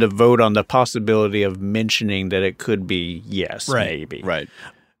commission to vote on the possibility of mentioning that it could be yes, maybe. Right.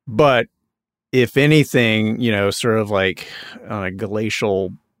 But if anything, sort of like on a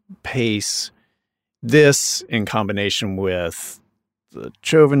glacial pace, this in combination with the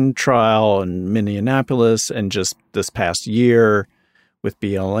Chauvin trial in Minneapolis and just this past year with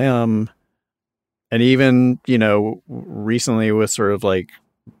BLM, and even, recently with sort of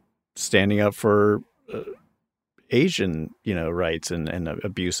standing up for Asian, rights and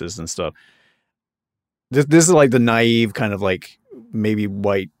abuses and stuff. This is the naive kind of maybe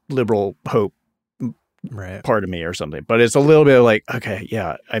white liberal hope part of me or something. But it's a little bit okay,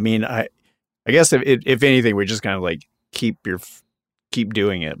 yeah. I mean, I guess if anything, we just kind of keep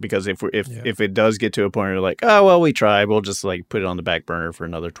doing it, because if it does get to a point where oh well, we tried, we'll just put it on the back burner for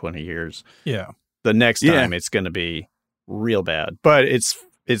another 20 years. Yeah. The next time it's going to be real bad. But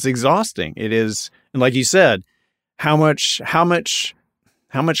it's exhausting. It is, and like you said, how much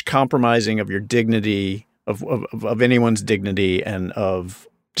compromising of your dignity, of anyone's dignity, and of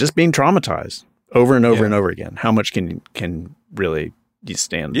just being traumatized over and over and over again. How much can really you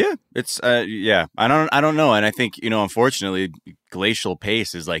stand? Yeah, it's I don't know, and I think unfortunately, glacial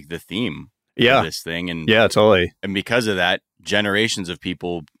pace is the theme of this thing, and totally, and because of that, generations of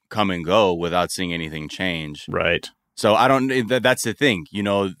people come and go without seeing anything change. Right. So I don't. That's the thing.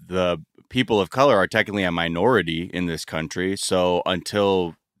 The people of color are technically a minority in this country. So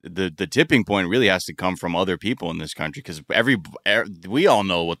until the tipping point really has to come from other people in this country, because we all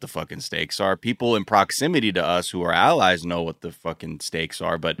know what the fucking stakes are. People in proximity to us who are allies know what the fucking stakes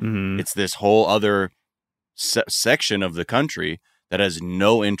are, but it's this whole other section of the country that has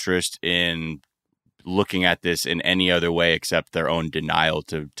no interest in looking at this in any other way except their own denial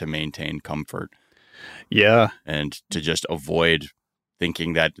to maintain comfort. Yeah. And to just avoid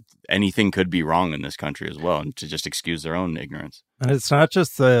thinking that anything could be wrong in this country as well, and to just excuse their own ignorance. And it's not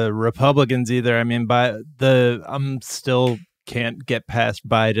just the Republicans either. I mean, I'm still can't get past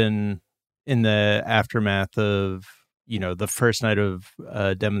Biden in the aftermath of, the first night of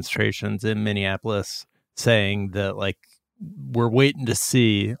demonstrations in Minneapolis, saying that, like, we're waiting to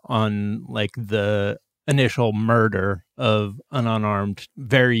see on, like, the initial murder of an unarmed,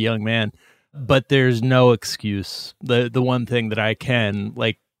 very young man. But there's no excuse. The one thing that I can,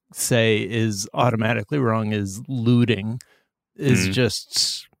 like, say is automatically wrong is looting is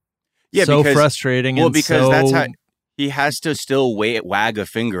just so frustrating. Well, because that's how he has to still wag a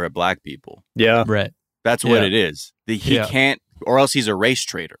finger at black people. Yeah. Right. That's what it is. He can't, or else he's a race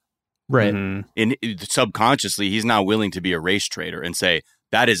traitor. Right. In subconsciously, he's not willing to be a race traitor and say,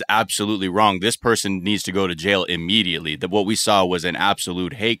 that is absolutely wrong. This person needs to go to jail immediately. That what we saw was an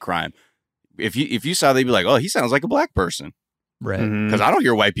absolute hate crime. If you saw, they'd be like, oh, he sounds like a black person. Right. Because I don't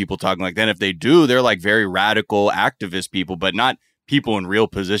hear white people talking like that. If they do, they're like very radical activist people, but not people in real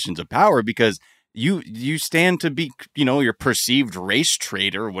positions of power, because you stand to be, your perceived race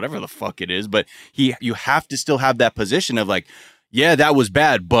traitor or whatever the fuck it is. But you have to still have that position of like, yeah, that was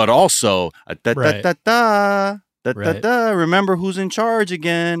bad, but also remember who's in charge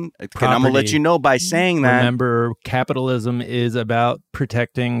again. And I'm gonna let you know by saying that. Remember, capitalism is about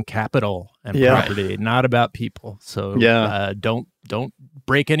protecting capital and property, not about people. So don't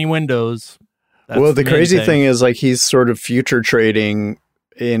break any windows. That's the crazy thing is, like, he's sort of future trading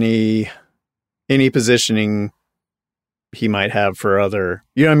any positioning he might have for other,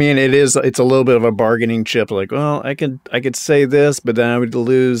 what I mean? It's a little bit of a bargaining chip. Like, well, I could say this, but then I would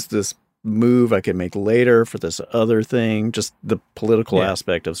lose this move I could make later for this other thing. Just the political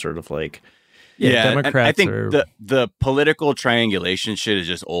aspect of sort of like, Democrats. I think the political triangulation shit is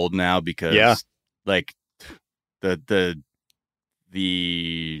just old now, because like the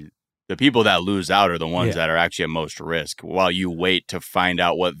people that lose out are the ones that are actually at most risk, while you wait to find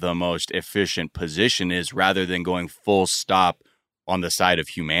out what the most efficient position is, rather than going full stop on the side of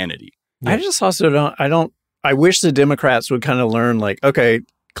humanity. I just also I wish the Democrats would kind of learn, like, okay,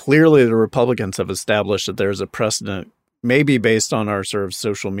 clearly the Republicans have established that there's a precedent, maybe based on our sort of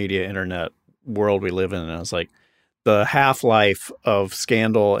social media, internet world we live in. And I was like, the half-life of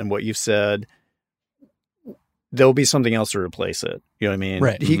scandal and what you've said, there'll be something else to replace it. You know what I mean?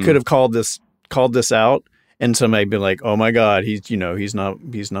 Right. He could have called this out, and somebody be like, "Oh my God, he's not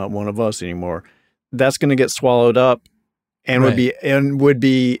one of us anymore." That's going to get swallowed up, and would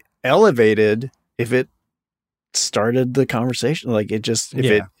be elevated if it started the conversation. Like, it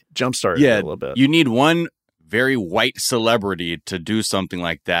jump started it a little bit. You need one very white celebrity to do something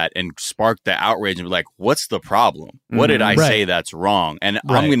like that and spark the outrage and be like, what's the problem? What did I say that's wrong? And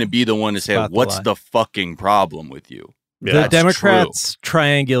I'm going to be the one to say, what's the fucking problem with you? Yeah, the Democrats'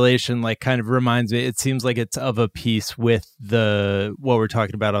 triangulation, like, kind of reminds me, it seems like it's of a piece with what we're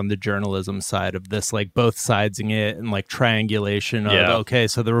talking about on the journalism side of this, like, both sidesing it and, like, triangulation of, okay,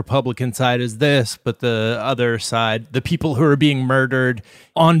 so the Republican side is this, but the other side, the people who are being murdered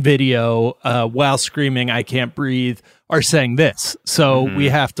on video while screaming, "I can't breathe," are saying this. So we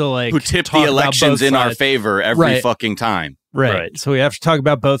have to, like, who tip the elections in our favor every fucking time. Right. So we have to talk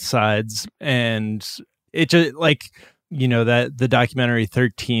about both sides, and it just, like, that the documentary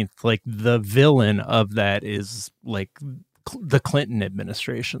 13th, like, the villain of that is, like, the Clinton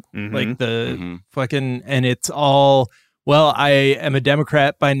administration, like the fucking, and it's all, well, I am a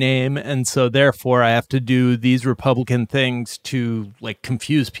Democrat by name, and so therefore I have to do these Republican things to, like,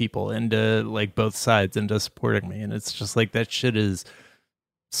 confuse people into, like, both sides into supporting me. And it's just like, that shit is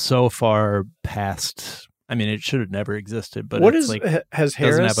so far past. I mean, it should have never existed, but has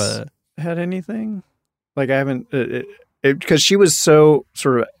Harris had anything? Like, I haven't, because she was so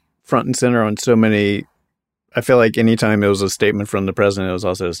sort of front and center on so many. I feel like anytime it was a statement from the president, it was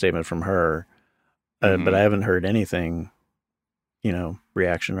also a statement from her. But I haven't heard anything,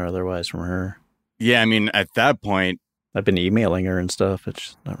 reaction or otherwise from her. Yeah, I mean, at that point, I've been emailing her and stuff.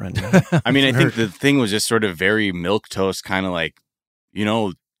 It's not right now. I mean, I think the thing was just sort of very milquetoast, kind of like,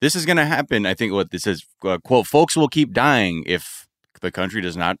 this is going to happen. I think what this is, quote, folks will keep dying if the country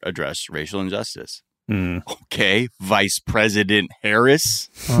does not address racial injustice. Okay, Vice President Harris.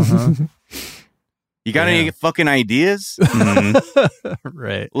 You got any fucking ideas?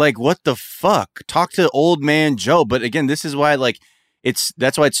 Right. Like, what the fuck? Talk to old man Joe. But again, this is why, like,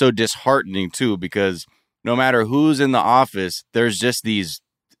 that's why it's so disheartening too, because no matter who's in the office, there's just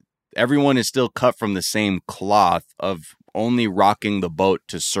everyone is still cut from the same cloth of only rocking the boat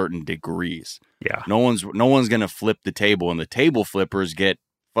to certain degrees. Yeah. No one's going to flip the table, and the table flippers get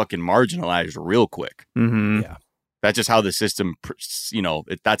fucking marginalized real quick. Mm-hmm. Yeah. That's just how the system,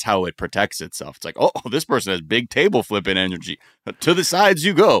 that's how it protects itself. It's like, oh, this person has big table flipping energy. To the sides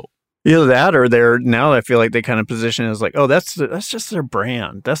you go. Either that, or now I feel like they kind of position it as like, oh, that's just their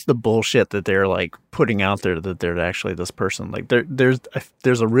brand. That's the bullshit that they're like putting out there, that they're actually this person. Like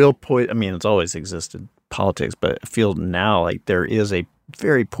there's a real point. I mean, it's always existed politics, but I feel now like there is a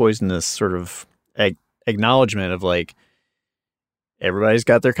very poisonous sort of acknowledgement of like, everybody's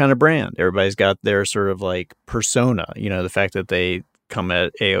got their kind of brand. Everybody's got their sort of like persona. You know, the fact that they come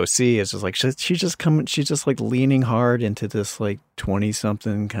at AOC is just like, she's just like leaning hard into this like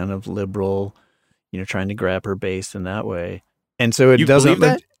 20-something kind of liberal, you know, trying to grab her base in that way. And so it doesn't.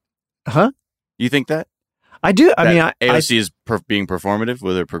 Believe that? Huh? You think that? I do. I mean, AOC is being performative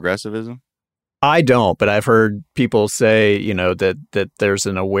with her progressivism? I don't, but I've heard people say, you know, that there's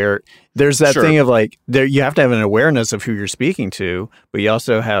that thing of like, you have to have an awareness of who you're speaking to, but you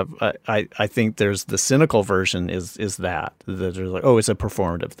also have, I think there's the cynical version is that there's like, oh, it's a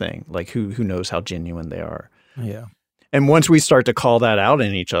performative thing. Like who knows how genuine they are. Yeah. And once we start to call that out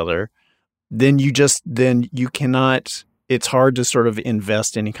in each other, then you cannot, it's hard to sort of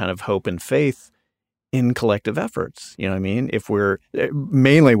invest any kind of hope and faith in collective efforts. You know what I mean? If we're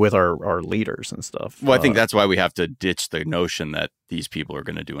mainly with our leaders and stuff. Well, I think that's why we have to ditch the notion that these people are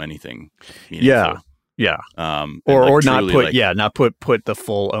going to do anything meaningful. Yeah. Or not put the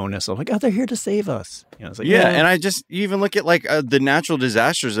full onus of like, oh, they're here to save us. You know, it's like, and you even look at like the natural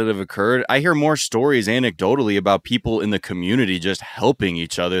disasters that have occurred. I hear more stories anecdotally about people in the community just helping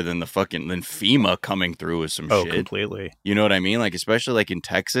each other than FEMA coming through with some shit. Completely. You know what I mean? Like, especially like in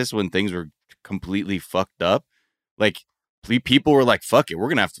Texas when things were completely fucked up. Like, people were like, fuck it, we're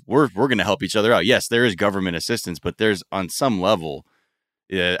gonna help each other out. Yes, there is government assistance, but there's on some level,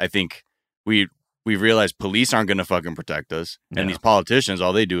 I think we realize police aren't gonna fucking protect us, and these politicians,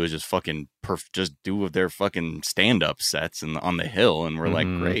 all they do is just fucking just do their fucking stand-up sets on the Hill, and we're like,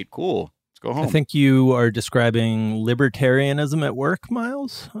 great, cool, let's go home. I think you are describing libertarianism at work,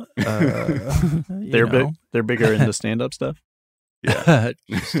 Miles. They're bigger into stand-up stuff. Yeah.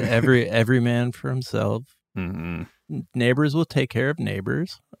 Just every man for himself. Mm-hmm. Neighbors will take care of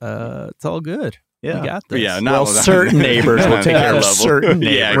neighbors. It's all good. Yeah. We got this. Yeah, certain neighbors will take care of certain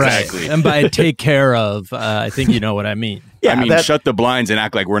neighbors. Yeah, exactly. Right. And by take care of, I think you know what I mean. Yeah, I mean, shut the blinds and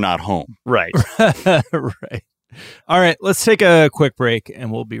act like we're not home. Right. Right. All right, let's take a quick break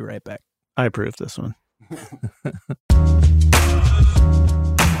and we'll be right back. I approve this one.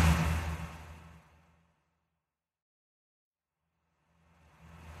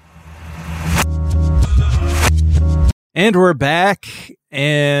 And we're back,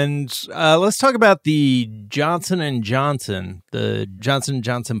 and let's talk about the Johnson & Johnson, the Johnson &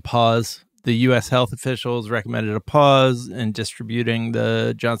 Johnson pause. The U.S. health officials recommended a pause in distributing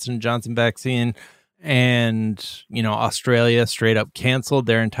the Johnson & Johnson vaccine, and, you know, Australia straight up canceled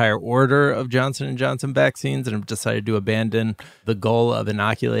their entire order of Johnson & Johnson vaccines and have decided to abandon the goal of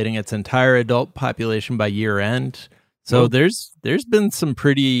inoculating its entire adult population by year end. So there's been some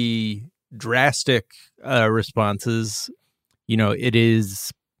pretty drastic responses. You know, it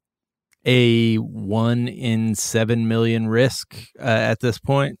is a 1 in 7 million risk at this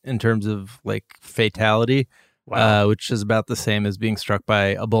point in terms of like fatality, which is about the same as being struck by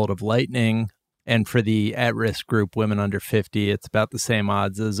a bolt of lightning. And for the at-risk group, women under 50, it's about the same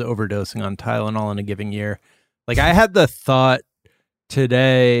odds as overdosing on Tylenol in a given year. Like, I had the thought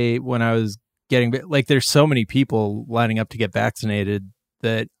today when I was getting, like, there's so many people lining up to get vaccinated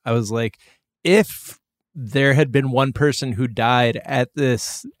that I was like, if there had been one person who died at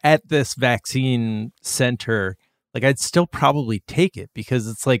this vaccine center, like, I'd still probably take it, because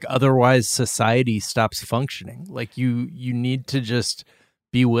it's like otherwise society stops functioning. Like, you need to just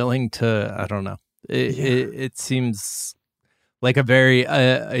be willing to, I don't know. It seems like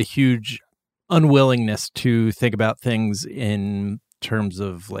a huge unwillingness to think about things in terms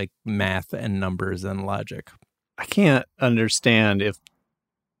of like math and numbers and logic. I can't understand if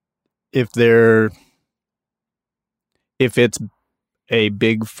it's a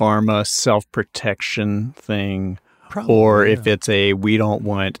big pharma self-protection thing, or if it's we don't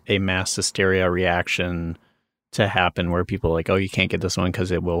want a mass hysteria reaction to happen where people are like, oh, you can't get this one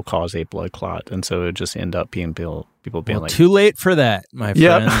because it will cause a blood clot. And so it would just end up being people being like... Too late for that, my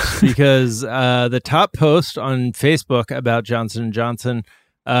Yep. friends, because the top post on Facebook about Johnson & Johnson...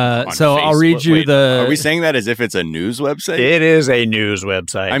 so I'll read you Are we saying that as if it's a news website? It is a news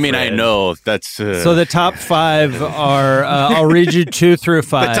website. I mean, Fred. I know. That's... So the top 5 are... I'll read you 2 through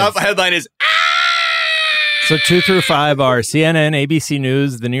 5. The top headline is... So 2 through 5 are CNN, ABC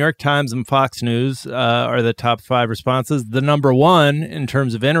News, the New York Times, and Fox News are the top 5 responses. The number 1 in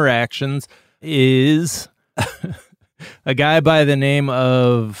terms of interactions is a guy by the name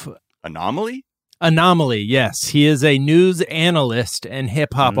of... Anomaly? Anomaly, yes. He is a news analyst and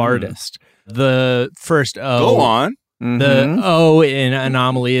hip-hop artist. The first O... Go on. The O in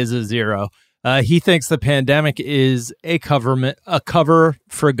Anomaly is a 0. He thinks the pandemic is a cover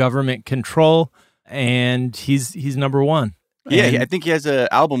for government control, and he's number 1. Yeah, And- I think he has an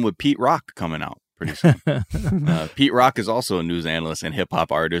album with Pete Rock coming out pretty soon. Pete Rock is also a news analyst and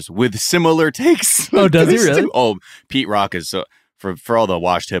hip-hop artist with similar takes. Oh, does he really? Oh, Pete Rock is so... For all the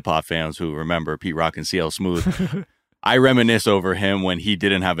washed hip-hop fans who remember Pete Rock and CL Smooth, I reminisce over him when he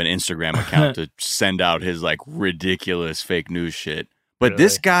didn't have an Instagram account to send out his like ridiculous fake news shit. But Really?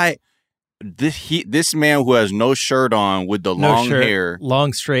 this guy... This man who has no shirt on with the long shirt, hair.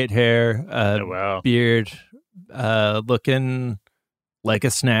 long straight hair, Oh, wow. beard, looking like a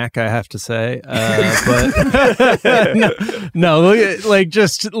snack, I have to say. But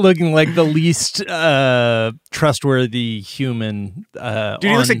just looking like the least trustworthy human. Dude,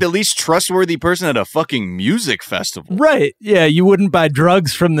 he looks like the least trustworthy person at a fucking music festival. Right. Yeah, you wouldn't buy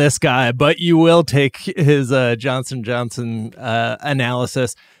drugs from this guy, but you will take his Johnson & Johnson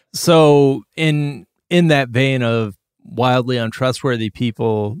analysis. So in that vein of wildly untrustworthy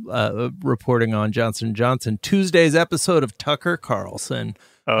people reporting on Johnson & Johnson, Tuesday's episode of Tucker Carlson,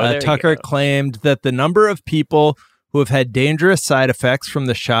 Tucker claimed that the number of people who have had dangerous side effects from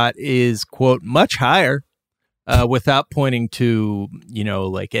the shot is, quote, much higher, without pointing to,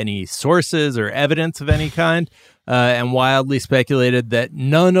 like any sources or evidence of any kind, and wildly speculated that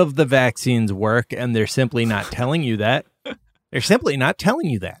none of the vaccines work, and they're simply not telling you that. They're simply not telling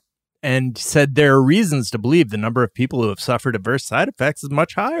you that. And said there are reasons to believe the number of people who have suffered adverse side effects is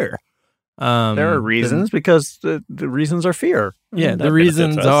much higher. There are reasons because the reasons are fear. Yeah, the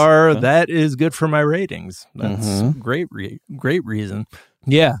reasons are that is good for my ratings. That's great reason.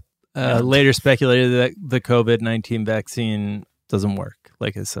 Yeah. Later speculated that the COVID-19 vaccine doesn't work,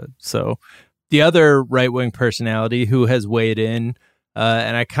 like I said. So the other right-wing personality who has weighed in,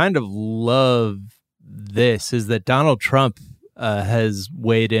 and I kind of love this, is that Donald Trump has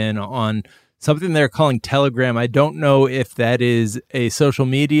weighed in on something they're calling Telegram. I don't know if that is a social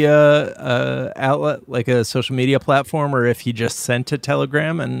media outlet, like a social media platform, or if he just sent a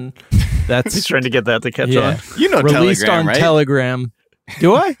Telegram and that's... He's trying to get that to catch on. You know released Telegram, on right? Telegram.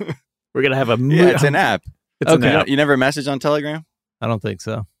 Do I? We're going to have a... Yeah, it's an app. It's an Okay. app. You never message on Telegram? I don't think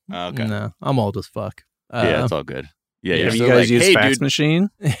so. Oh, okay. No, I'm old as fuck. Yeah, it's all good. Yeah, you're Have you still guys like, used hey, Fax dude. Machine?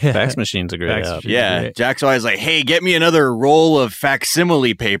 Fax Machine's a great Fax app. Machine. Yeah, Great. Jack's always like, hey, get me another roll of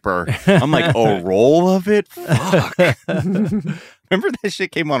facsimile paper. I'm like, a roll of it? Fuck. Remember that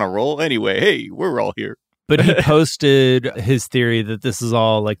shit came on a roll? Anyway, hey, we're all here. But he posted his theory that this is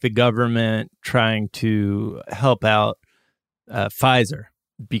all like the government trying to help out Pfizer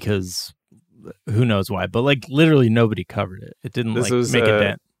because who knows why. But like literally nobody covered it. It didn't This like was, make a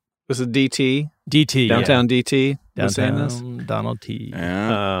dent. This is DT. DT. Downtown DT. Was saying this? Downtown Donald T.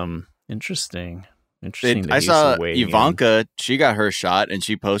 Yeah. Interesting. Interesting. I saw Ivanka, she got her shot and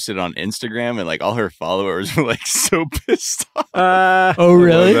she posted on Instagram and like all her followers were like so pissed off. Oh,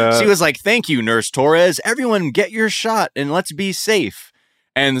 really? She was like, thank you, Nurse Torres. Everyone get your shot and let's be safe.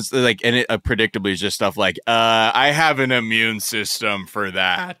 And it's like, and it predictably is just stuff like, I have an immune system for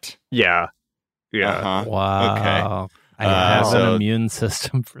that. Yeah. Yeah. Uh-huh. Wow. Okay. I have an so- immune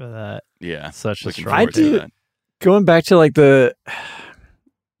system for that. Yeah. Such a Looking strong forward to do- that. Going back to like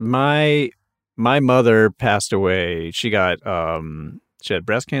my mother passed away. She got she had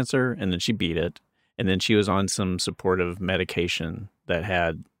breast cancer and then she beat it. And then she was on some supportive medication that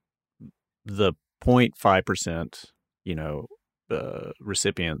had the 0.5%,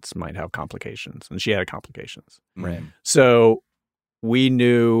 recipients might have complications. And she had complications. Right. So we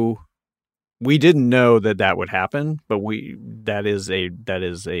didn't know that would happen, but that is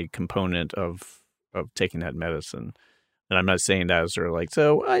a component of taking that medicine. And I'm not saying that as sort of like,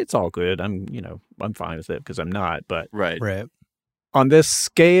 so it's all good. I'm fine with it because I'm not. But Right. on this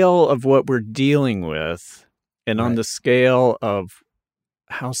scale of what we're dealing with and on Right. the scale of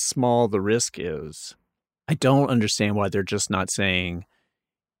how small the risk is, I don't understand why they're just not saying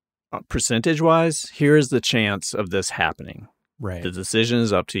percentage-wise, here's the chance of this happening. Right. The decision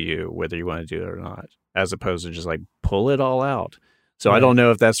is up to you whether you want to do it or not, as opposed to just like pull it all out. So I don't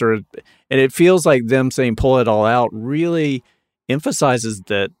know if that's sort of, and it feels like them saying pull it all out really emphasizes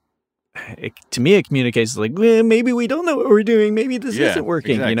that. To me, it communicates like, well, maybe we don't know what we're doing. Maybe this isn't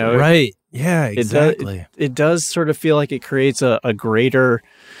working. Exactly. You know, Right? Yeah, exactly. It does sort of feel like it creates a greater.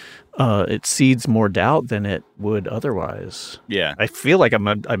 It seeds more doubt than it would otherwise. Yeah, I feel like I'm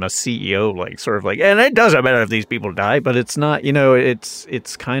a CEO, like sort of like, and it doesn't matter if these people die, but it's not. You know,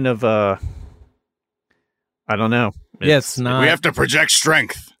 it's kind of I don't know. It's not. we have to project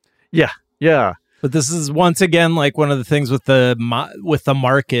strength. Yeah. But this is once again like one of the things with the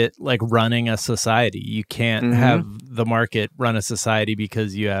market like running a society. You can't have the market run a society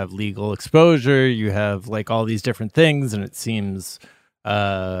because you have legal exposure, you have like all these different things, and it seems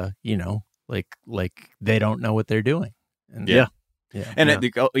like they don't know what they're doing. And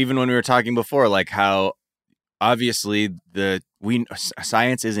And even when we were talking before, like how obviously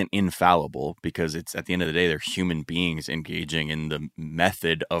science isn't infallible because it's at the end of the day they're human beings engaging in the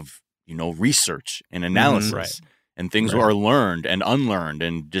method of research and analysis, and things are learned and unlearned,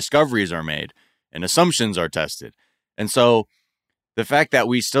 and discoveries are made, and assumptions are tested. And so the fact that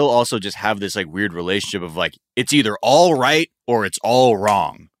we still also just have this like weird relationship of like it's either all right or it's all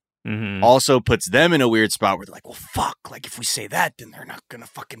wrong also puts them in a weird spot where they're like, well, fuck, like if we say that, then they're not gonna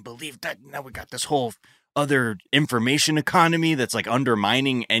fucking believe that. Now we got this whole other information economy that's like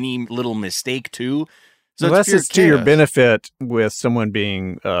undermining any little mistake too. So unless it's to your benefit with someone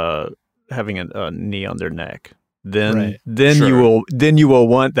being having a knee on their neck, then you will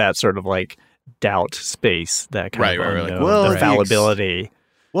want that sort of like doubt space, that kind of unknown, like, well, the fallibility.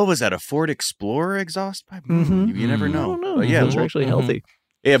 What was that? A Ford Explorer exhaust pipe? You never know. I don't know. But yeah, those are actually healthy.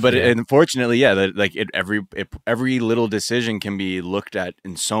 Yeah, but unfortunately, every little decision can be looked at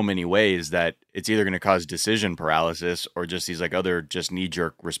in so many ways that it's either going to cause decision paralysis or just these like other just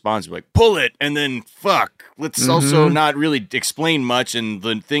knee-jerk responses, like pull it and then fuck. Let's also not really explain much, and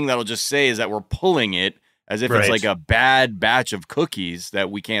the thing that'll just say is that we're pulling it as if it's like a bad batch of cookies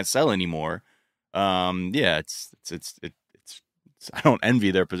that we can't sell anymore. It's I don't envy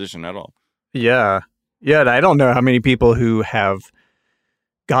their position at all. Yeah, and I don't know how many people who have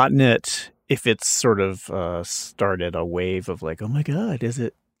gotten it, if it's sort of started a wave of like, oh my God, is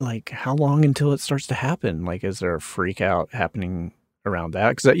it like how long until it starts to happen? Like, is there a freak out happening around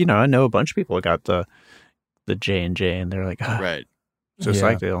that? Because I know a bunch of people got the J&J and they're like, right. So it's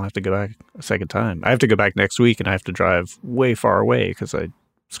like they don't have to go back a second time. I have to go back next week and I have to drive way far away because I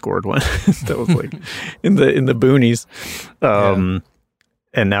scored one that was like in the boonies.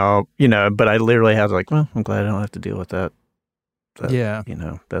 And now, but I literally had like, well, I'm glad I don't have to deal with that.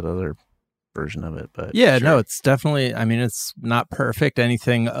 That other version of it. But no, it's definitely, I mean, it's not perfect,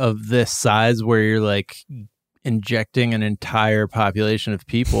 anything of this size where you're like injecting an entire population of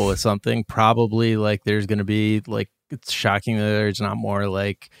people with something. Probably like there's going to be like, it's shocking that there's not more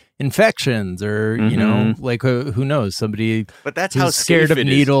like infections or, like who knows, somebody but that's who's how scared of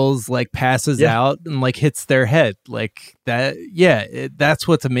needles like passes out and like hits their head like that. That's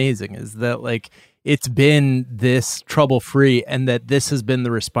what's amazing is that like it's been this trouble-free and that this has been the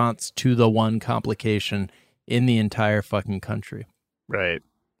response to the one complication in the entire fucking country. Right.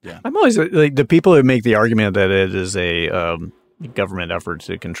 Yeah. I'm always like the people who make the argument that it is a government effort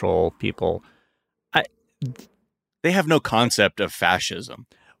to control people. They have no concept of fascism.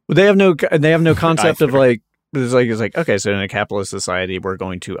 They have no concept of like it's like okay, so in a capitalist society, we're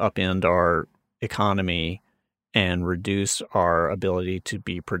going to upend our economy and reduce our ability to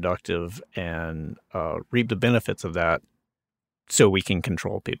be productive and reap the benefits of that so we can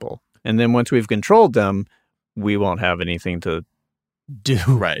control people. And then once we've controlled them, we won't have anything to do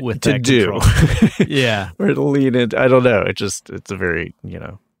with that control. Or to lead into, I don't know. It's a very,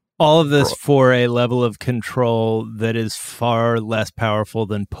 all of this for a level of control that is far less powerful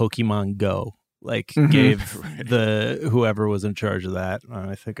than Pokemon Go. Like gave the whoever was in charge of that.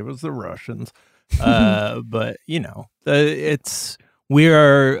 I think it was the Russians. But we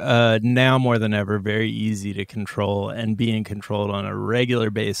are now more than ever very easy to control and being controlled on a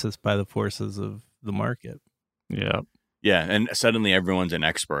regular basis by the forces of the market. Yeah. Yeah. And suddenly everyone's an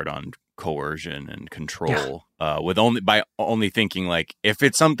expert on coercion and control, with only thinking like, if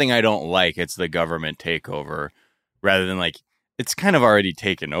it's something I don't like, it's the government takeover, rather than like, it's kind of already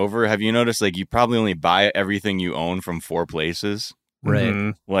taken over. Have you noticed like you probably only buy everything you own from 4 places?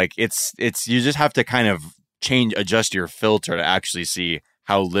 Right. Like it's you just have to kind of adjust your filter to actually see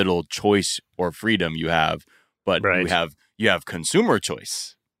how little choice or freedom you have. But you have consumer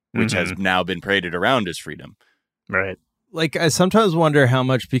choice, which has now been paraded around as freedom. Right. like, I sometimes wonder how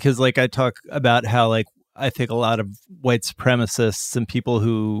much, because like I talk about how like I think a lot of white supremacists and people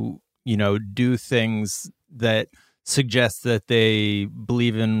who, you know, do things that suggest that they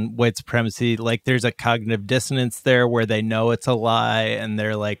believe in white supremacy, like there's a cognitive dissonance there where they know it's a lie, and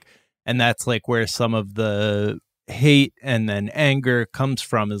they're like, and that's like where some of the hate and then anger comes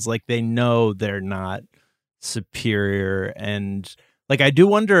from, is like they know they're not superior. And like I do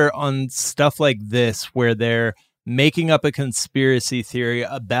wonder on stuff like this where they're making up a conspiracy theory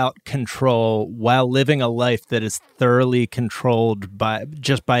about control while living a life that is thoroughly controlled by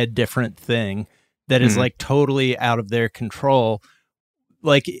a different thing that is like totally out of their control.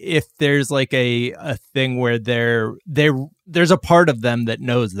 Like if there's like a thing where there's a part of them that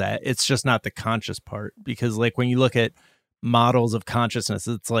knows that, it's just not the conscious part. Because like when you look at models of consciousness,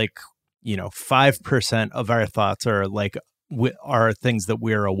 it's like, you know, 5% of our thoughts are like are things that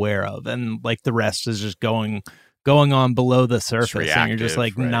we're aware of, and like the rest is just going on below the surface, reactive, and you're just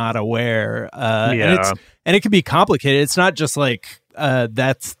like not aware. And it can be complicated. It's not just like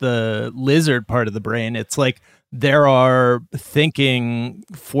that's the lizard part of the brain. It's like there are thinking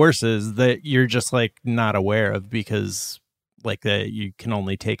forces that you're just like not aware of, because like you can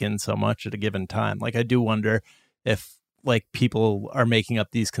only take in so much at a given time. Like I do wonder if like people are making up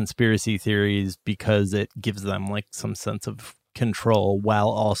these conspiracy theories because it gives them like some sense of control, while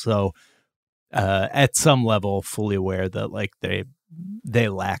also at some level fully aware that like they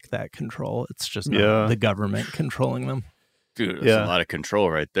lack that control. It's just not the government controlling them. Dude, that's a lot of control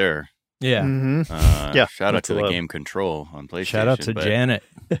right there. Yeah. Shout out to the game Control on PlayStation. Shout out to Janet.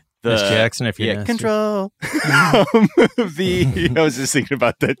 Miss Jackson, if you're Control. I was just thinking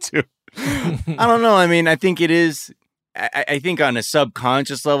about that too. I don't know. I mean, I think it is. I think on a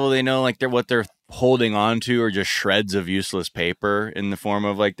subconscious level, they know like what they're holding on to are just shreds of useless paper in the form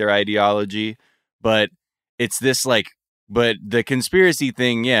of like their ideology. But it's this like, but the conspiracy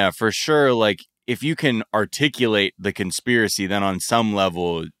thing, yeah, for sure. Like if you can articulate the conspiracy, then on some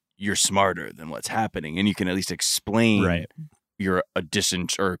level you're smarter than what's happening, and you can at least explain your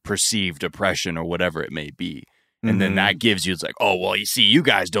or perceived oppression or whatever it may be. And then that gives you, it's like, oh, well, you see, you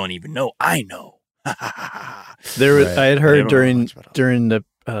guys don't even know. I know. There was, I had heard during the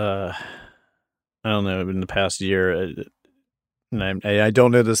I don't know, in the past year, and I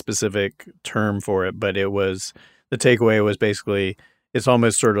don't know the specific term for it, but it was, the takeaway was basically it's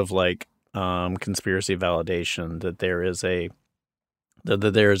almost sort of like conspiracy validation, that there is a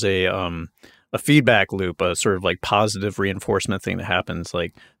feedback loop, a sort of like positive reinforcement thing that happens.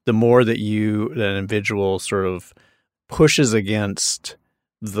 Like the more that an individual sort of pushes against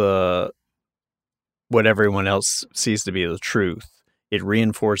what everyone else sees to be the truth, it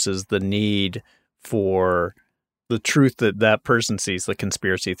reinforces the need for the truth that person sees, the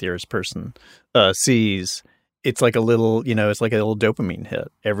conspiracy theorist person sees. It's like a little, it's like a little dopamine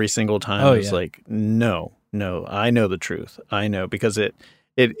hit every single time. Oh, it's like, no, I know the truth. I know, because it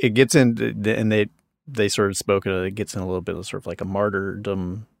gets in, and they sort of spoke of it gets in a little bit of sort of like a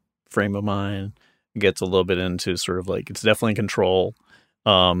martyrdom frame of mind. It gets a little bit into sort of like, it's definitely control.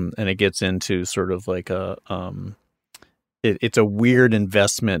 And it gets into sort of like it's a weird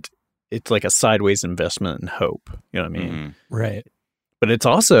investment. It's like a sideways investment in hope. You know what I mean? Mm-hmm. Right. But it's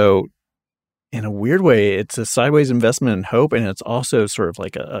also, in a weird way, it's a sideways investment in hope, and it's also sort of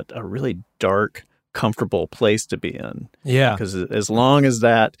like a really dark, comfortable place to be in. Yeah. Because as long as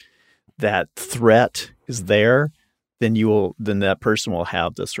that threat is there, then that person will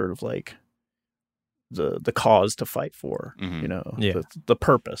have this sort of like the cause to fight for, the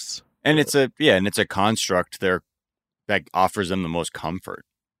purpose. And it's a construct there that offers them the most comfort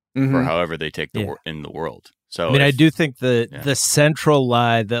for however they take in the world. So I mean, I do think the central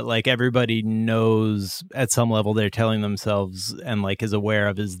lie that like everybody knows at some level they're telling themselves and like is aware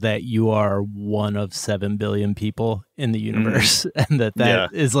of is that you are one of 7 billion people in the universe, and that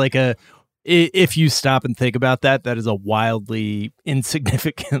is like if you stop and think about that is a wildly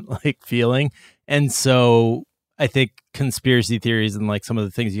insignificant like feeling. And so I think conspiracy theories and like some of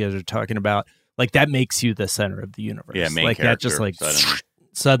the things you guys are talking about, like that makes you the center of the universe. Yeah, main like character, that just like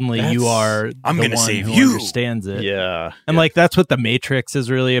suddenly you are I'm the gonna one save who you. understands it. Yeah. And like that's what The Matrix is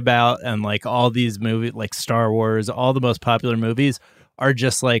really about, and like all these movies like Star Wars, all the most popular movies are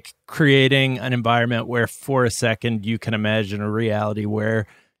just like creating an environment where for a second you can imagine a reality where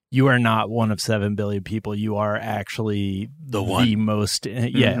you are not one of 7 billion people. You are actually the most,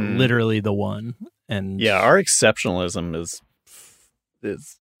 literally the one. And our exceptionalism is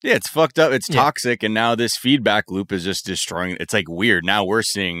it's fucked up. It's toxic, and now this feedback loop is just destroying. It's like weird. Now we're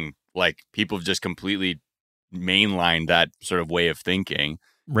seeing like people have just completely mainlined that sort of way of thinking,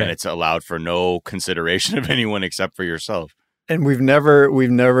 Right. And it's allowed for no consideration of anyone except for yourself. And we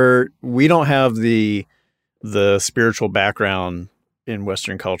don't have the spiritual background in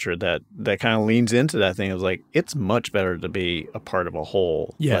Western culture that kind of leans into that thing of like, it's much better to be a part of a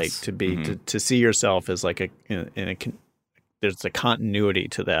whole. Yes. Like to be, to see yourself as like there's a continuity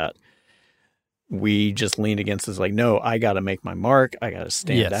to that. We just lean against this like, no, I got to make my mark. I got to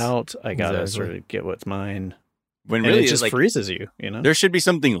stand out. I got to sort of get what's mine. When and really it just like, freezes you, you know? There should be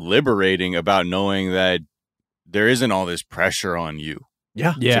something liberating about knowing that there isn't all this pressure on you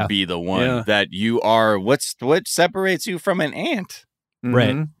to be the one that you are. What separates you from an ant?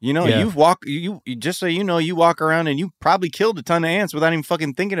 Right. You know, you just so you know, you walk around and you probably killed a ton of ants without even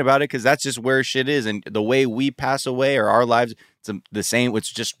fucking thinking about it, because that's just where shit is. And the way we pass away or our lives, it's the same.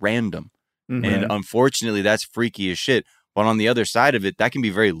 It's just random. And unfortunately, that's freaky as shit. But on the other side of it, that can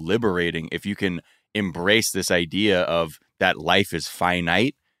be very liberating if you can embrace this idea of that life is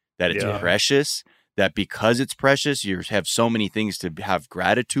finite, that it's precious, that because it's precious, you have so many things to have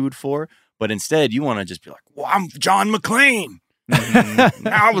gratitude for. But instead, you want to just be like, well, I'm John McClane.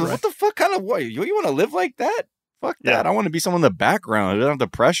 Now, what the fuck kind of way? You want to live like that? Fuck that. I want to be someone in the background. I don't have the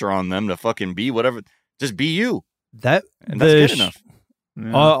pressure on them to fucking be whatever. Just be you. That's good enough.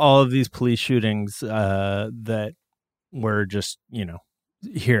 Yeah. All of these police shootings that we're just,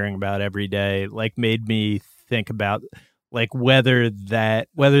 hearing about every day, like made me think about like whether that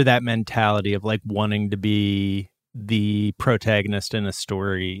mentality of like wanting to be the protagonist in a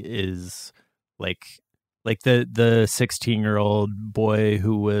story is like the 16-year-old boy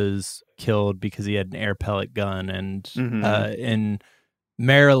who was killed because he had an air pellet gun, and in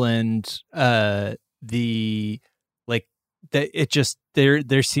Maryland, there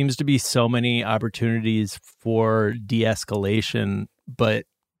seems to be so many opportunities for de-escalation, but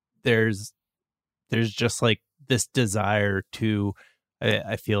there's just like this desire to,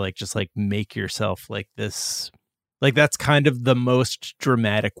 I feel like, just like make yourself like this, like that's kind of the most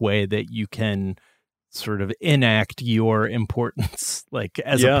dramatic way that you can sort of enact your importance, like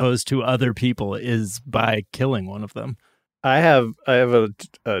as opposed to other people, is by killing one of them. I have a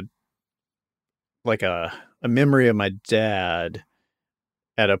memory of my dad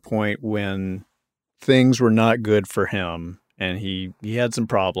at a point when things were not good for him and he had some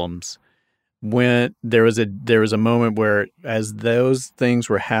problems. When there was a moment where, as those things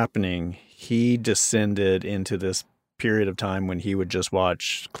were happening, he descended into this period of time when he would just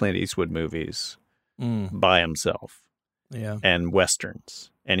watch Clint Eastwood movies by himself, and Westerns,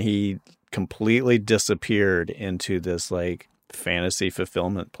 and he completely disappeared into this like fantasy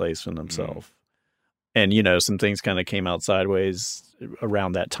fulfillment place in himself. And, some things kind of came out sideways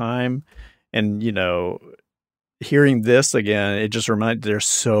around that time. And, hearing this again, it just reminded, there's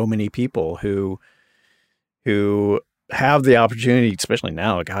so many people who have the opportunity, especially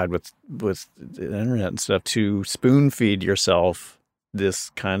now, God, with the internet and stuff, to spoon feed yourself this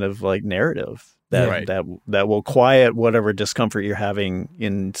kind of like narrative that will quiet whatever discomfort you're having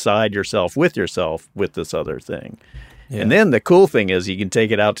inside yourself with this other thing. Yeah. And then the cool thing is you can take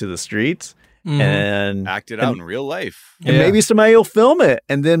it out to the streets and act it out in real life. And maybe somebody will film it,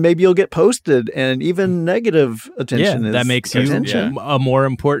 and then maybe you'll get posted, and even negative attention is that makes you a more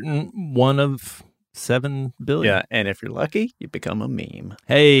important one of 7 billion. Yeah, and if you're lucky, you become a meme.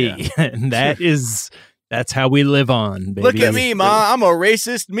 Hey, and that's how we live on, baby. Look at me, Ma. I'm a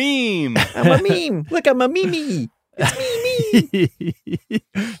racist meme. I'm a meme. Look, I'm a meme. It's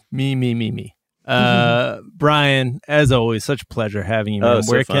me. Brian, as always, such a pleasure having you, man.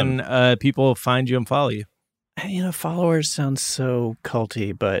 Where can people find you and follow you? Followers sounds so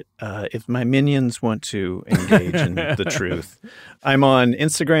culty, but if my minions want to engage in the truth, I'm on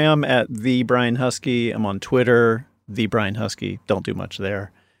Instagram at The Brian Husky. I'm on Twitter, The Brian Husky. Don't do much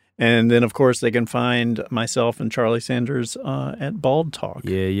there. And then, of course, they can find myself and Charlie Sanders at Bald Talk.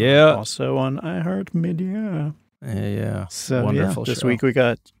 Yeah. Also on iHeartMedia. Yeah. So wonderful. This week we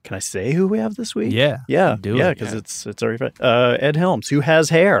got. Can I say who we have this week? Yeah. Because it's already Ed Helms, who has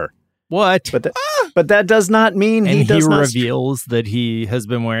hair. What? But that does not mean he reveals that he has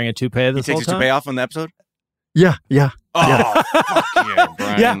been wearing a toupee this whole time. He takes his toupee off on the episode. Yeah. Oh, fuck yeah,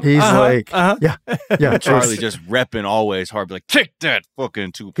 Brian. Yeah, he's yeah. Charlie just repping always hard, be like, kick that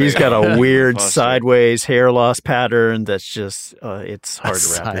fucking toupee. He's got a weird sideways hair loss pattern that's just, it's hard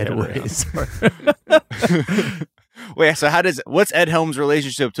to wrap your head around. Wait, so what's Ed Helms'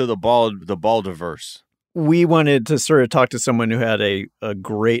 relationship to the baldiverse? We wanted to sort of talk to someone who had a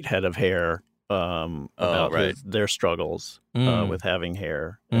great head of hair about their struggles with having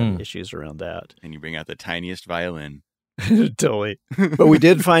hair and issues around that. And you bring out the tiniest violin. Totally. But we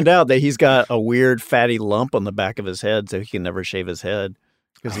did find out that he's got a weird fatty lump on the back of his head, so he can never shave his head.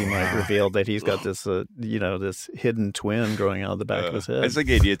 Because he might reveal that he's got this, this hidden twin growing out of the back of his head. It's like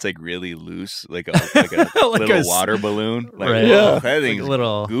the idea. It's like really loose, like a little water balloon. Like, right. Yeah. That thing's like a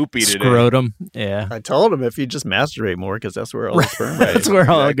little goopy today. scrotum. Yeah. I told him if you just masturbate more, because that's where all the sperm is. That's where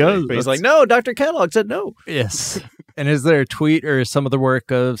all it goes. But he's like, no, Dr. Kellogg said no. Yes. And is there a tweet or some of the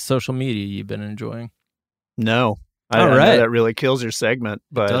work of social media you've been enjoying? No. All right. I know that really kills your segment,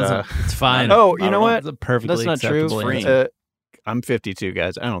 but Doesn't. It's fine. Oh, you know what? It's a perfectly That's not true. acceptable answer. I'm 52,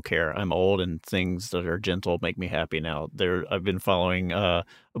 guys. I don't care. I'm old, and things that are gentle make me happy now. I've been following a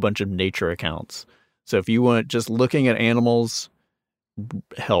bunch of nature accounts. So if you want, just looking at animals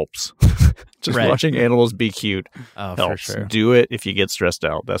helps. Just watching animals be cute helps. For sure. Do it if you get stressed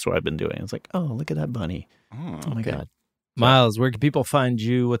out. That's what I've been doing. It's like, oh, look at that bunny. Oh my God. Miles, where can people find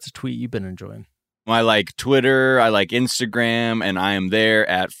you? What's a tweet you've been enjoying? I like Twitter, I like Instagram, and I am there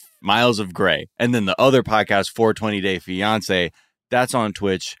at Miles of Gray. And then the other podcast, 420 Day Fiance, that's on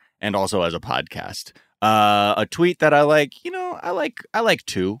Twitch and also as a podcast. A tweet that I like, I like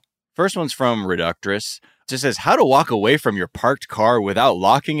two. First one's from Reductress. It just says, how to walk away from your parked car without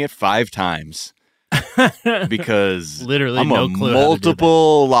locking it 5 times. Because literally I'm no a clue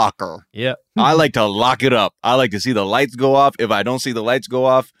multiple locker. Yeah. I like to lock it up. I like to see the lights go off. If I don't see the lights go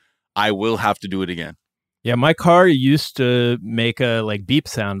off, I will have to do it again. Yeah, my car used to make a beep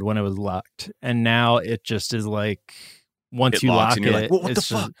sound when it was locked, and now it just is like once you lock and you're it, like, what the it's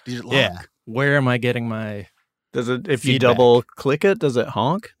fuck? Did it lock? Yeah, where am I getting my? Does it? If feedback? you double click it, does it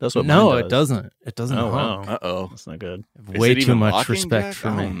honk? That's what. No, mine does. it doesn't. It doesn't Oh, honk. wow. Uh-oh. That's not good. Way too much respect for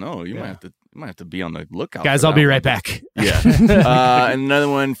me. No, you might have to be on the lookout. Guys, for I'll that be one. right back. Yeah. And another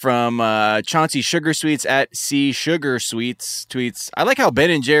one from Chauncey Sugar Sweets at C Sugar Sweets tweets. I like how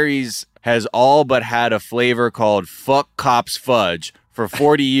Ben & Jerry's has all but had a flavor called Fuck Cops Fudge for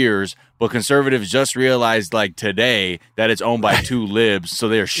 40 years, but conservatives just realized today that it's owned by 2 libs, so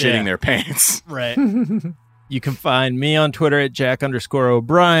they're shitting their pants. Right. You can find me on Twitter at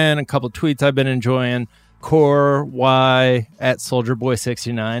Jack_O'Brien. A couple tweets I've been enjoying. Core Y at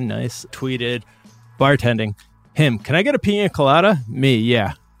SoldierBoy69. Nice. Tweeted, bartending. Him, can I get a pina colada? Me,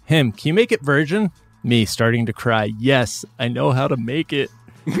 yeah. Him, can you make it virgin? Me, starting to cry. Yes, I know how to make it.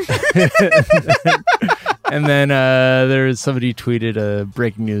 And then there's somebody tweeted a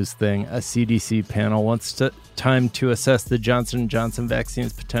breaking news thing. A CDC panel wants time to assess the Johnson & Johnson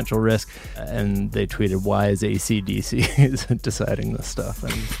vaccine's potential risk. And they tweeted, why is ACDC deciding this stuff?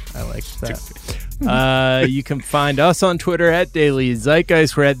 And I like that. You can find us on Twitter at Daily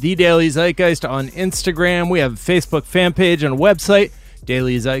Zeitgeist. We're at The Daily Zeitgeist on Instagram. We have a Facebook fan page and a website,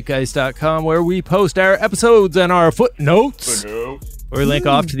 dailyzeitgeist.com, where we post our episodes and our footnotes. Where we link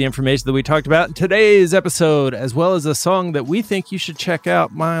off to the information that we talked about in today's episode, as well as a song that we think you should check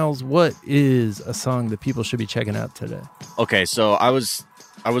out. Miles, what is a song that people should be checking out today? Okay, so I was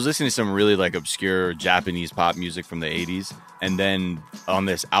listening to some really obscure Japanese pop music from the 80s, and then on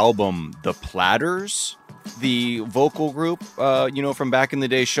this album, The Platters, the vocal group, from back in the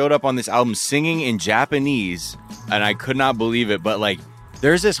day, showed up on this album singing in Japanese, and I could not believe it, but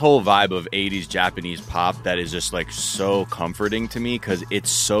there's this whole vibe of 80s Japanese pop that is just so comforting to me because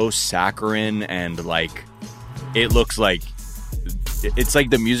it's so saccharine and it looks like it's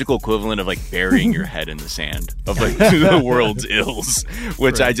the musical equivalent of burying your head in the sand of the world's ills,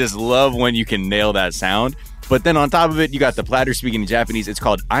 which right. I just love when you can nail that sound. But then on top of it, you got the Platters speaking in Japanese. It's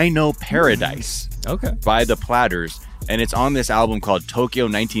called I Know Paradise by the Platters, and it's on this album called Tokyo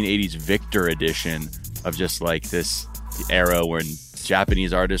 1980s Victor Edition of just this era when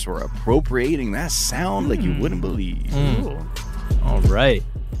Japanese artists were appropriating that sound like you wouldn't believe. All right.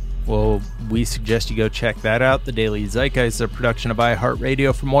 Well, we suggest you go check that out. The Daily Zeitgeist is a production of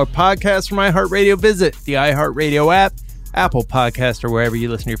iHeartRadio. For more podcasts from iHeartRadio, visit the iHeartRadio app, Apple Podcast, or wherever you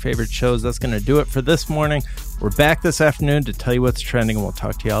listen to your favorite shows. That's going to do it for this morning. We're back this afternoon to tell you what's trending, and we'll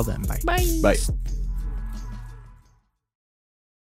talk to you all then. Bye. Bye.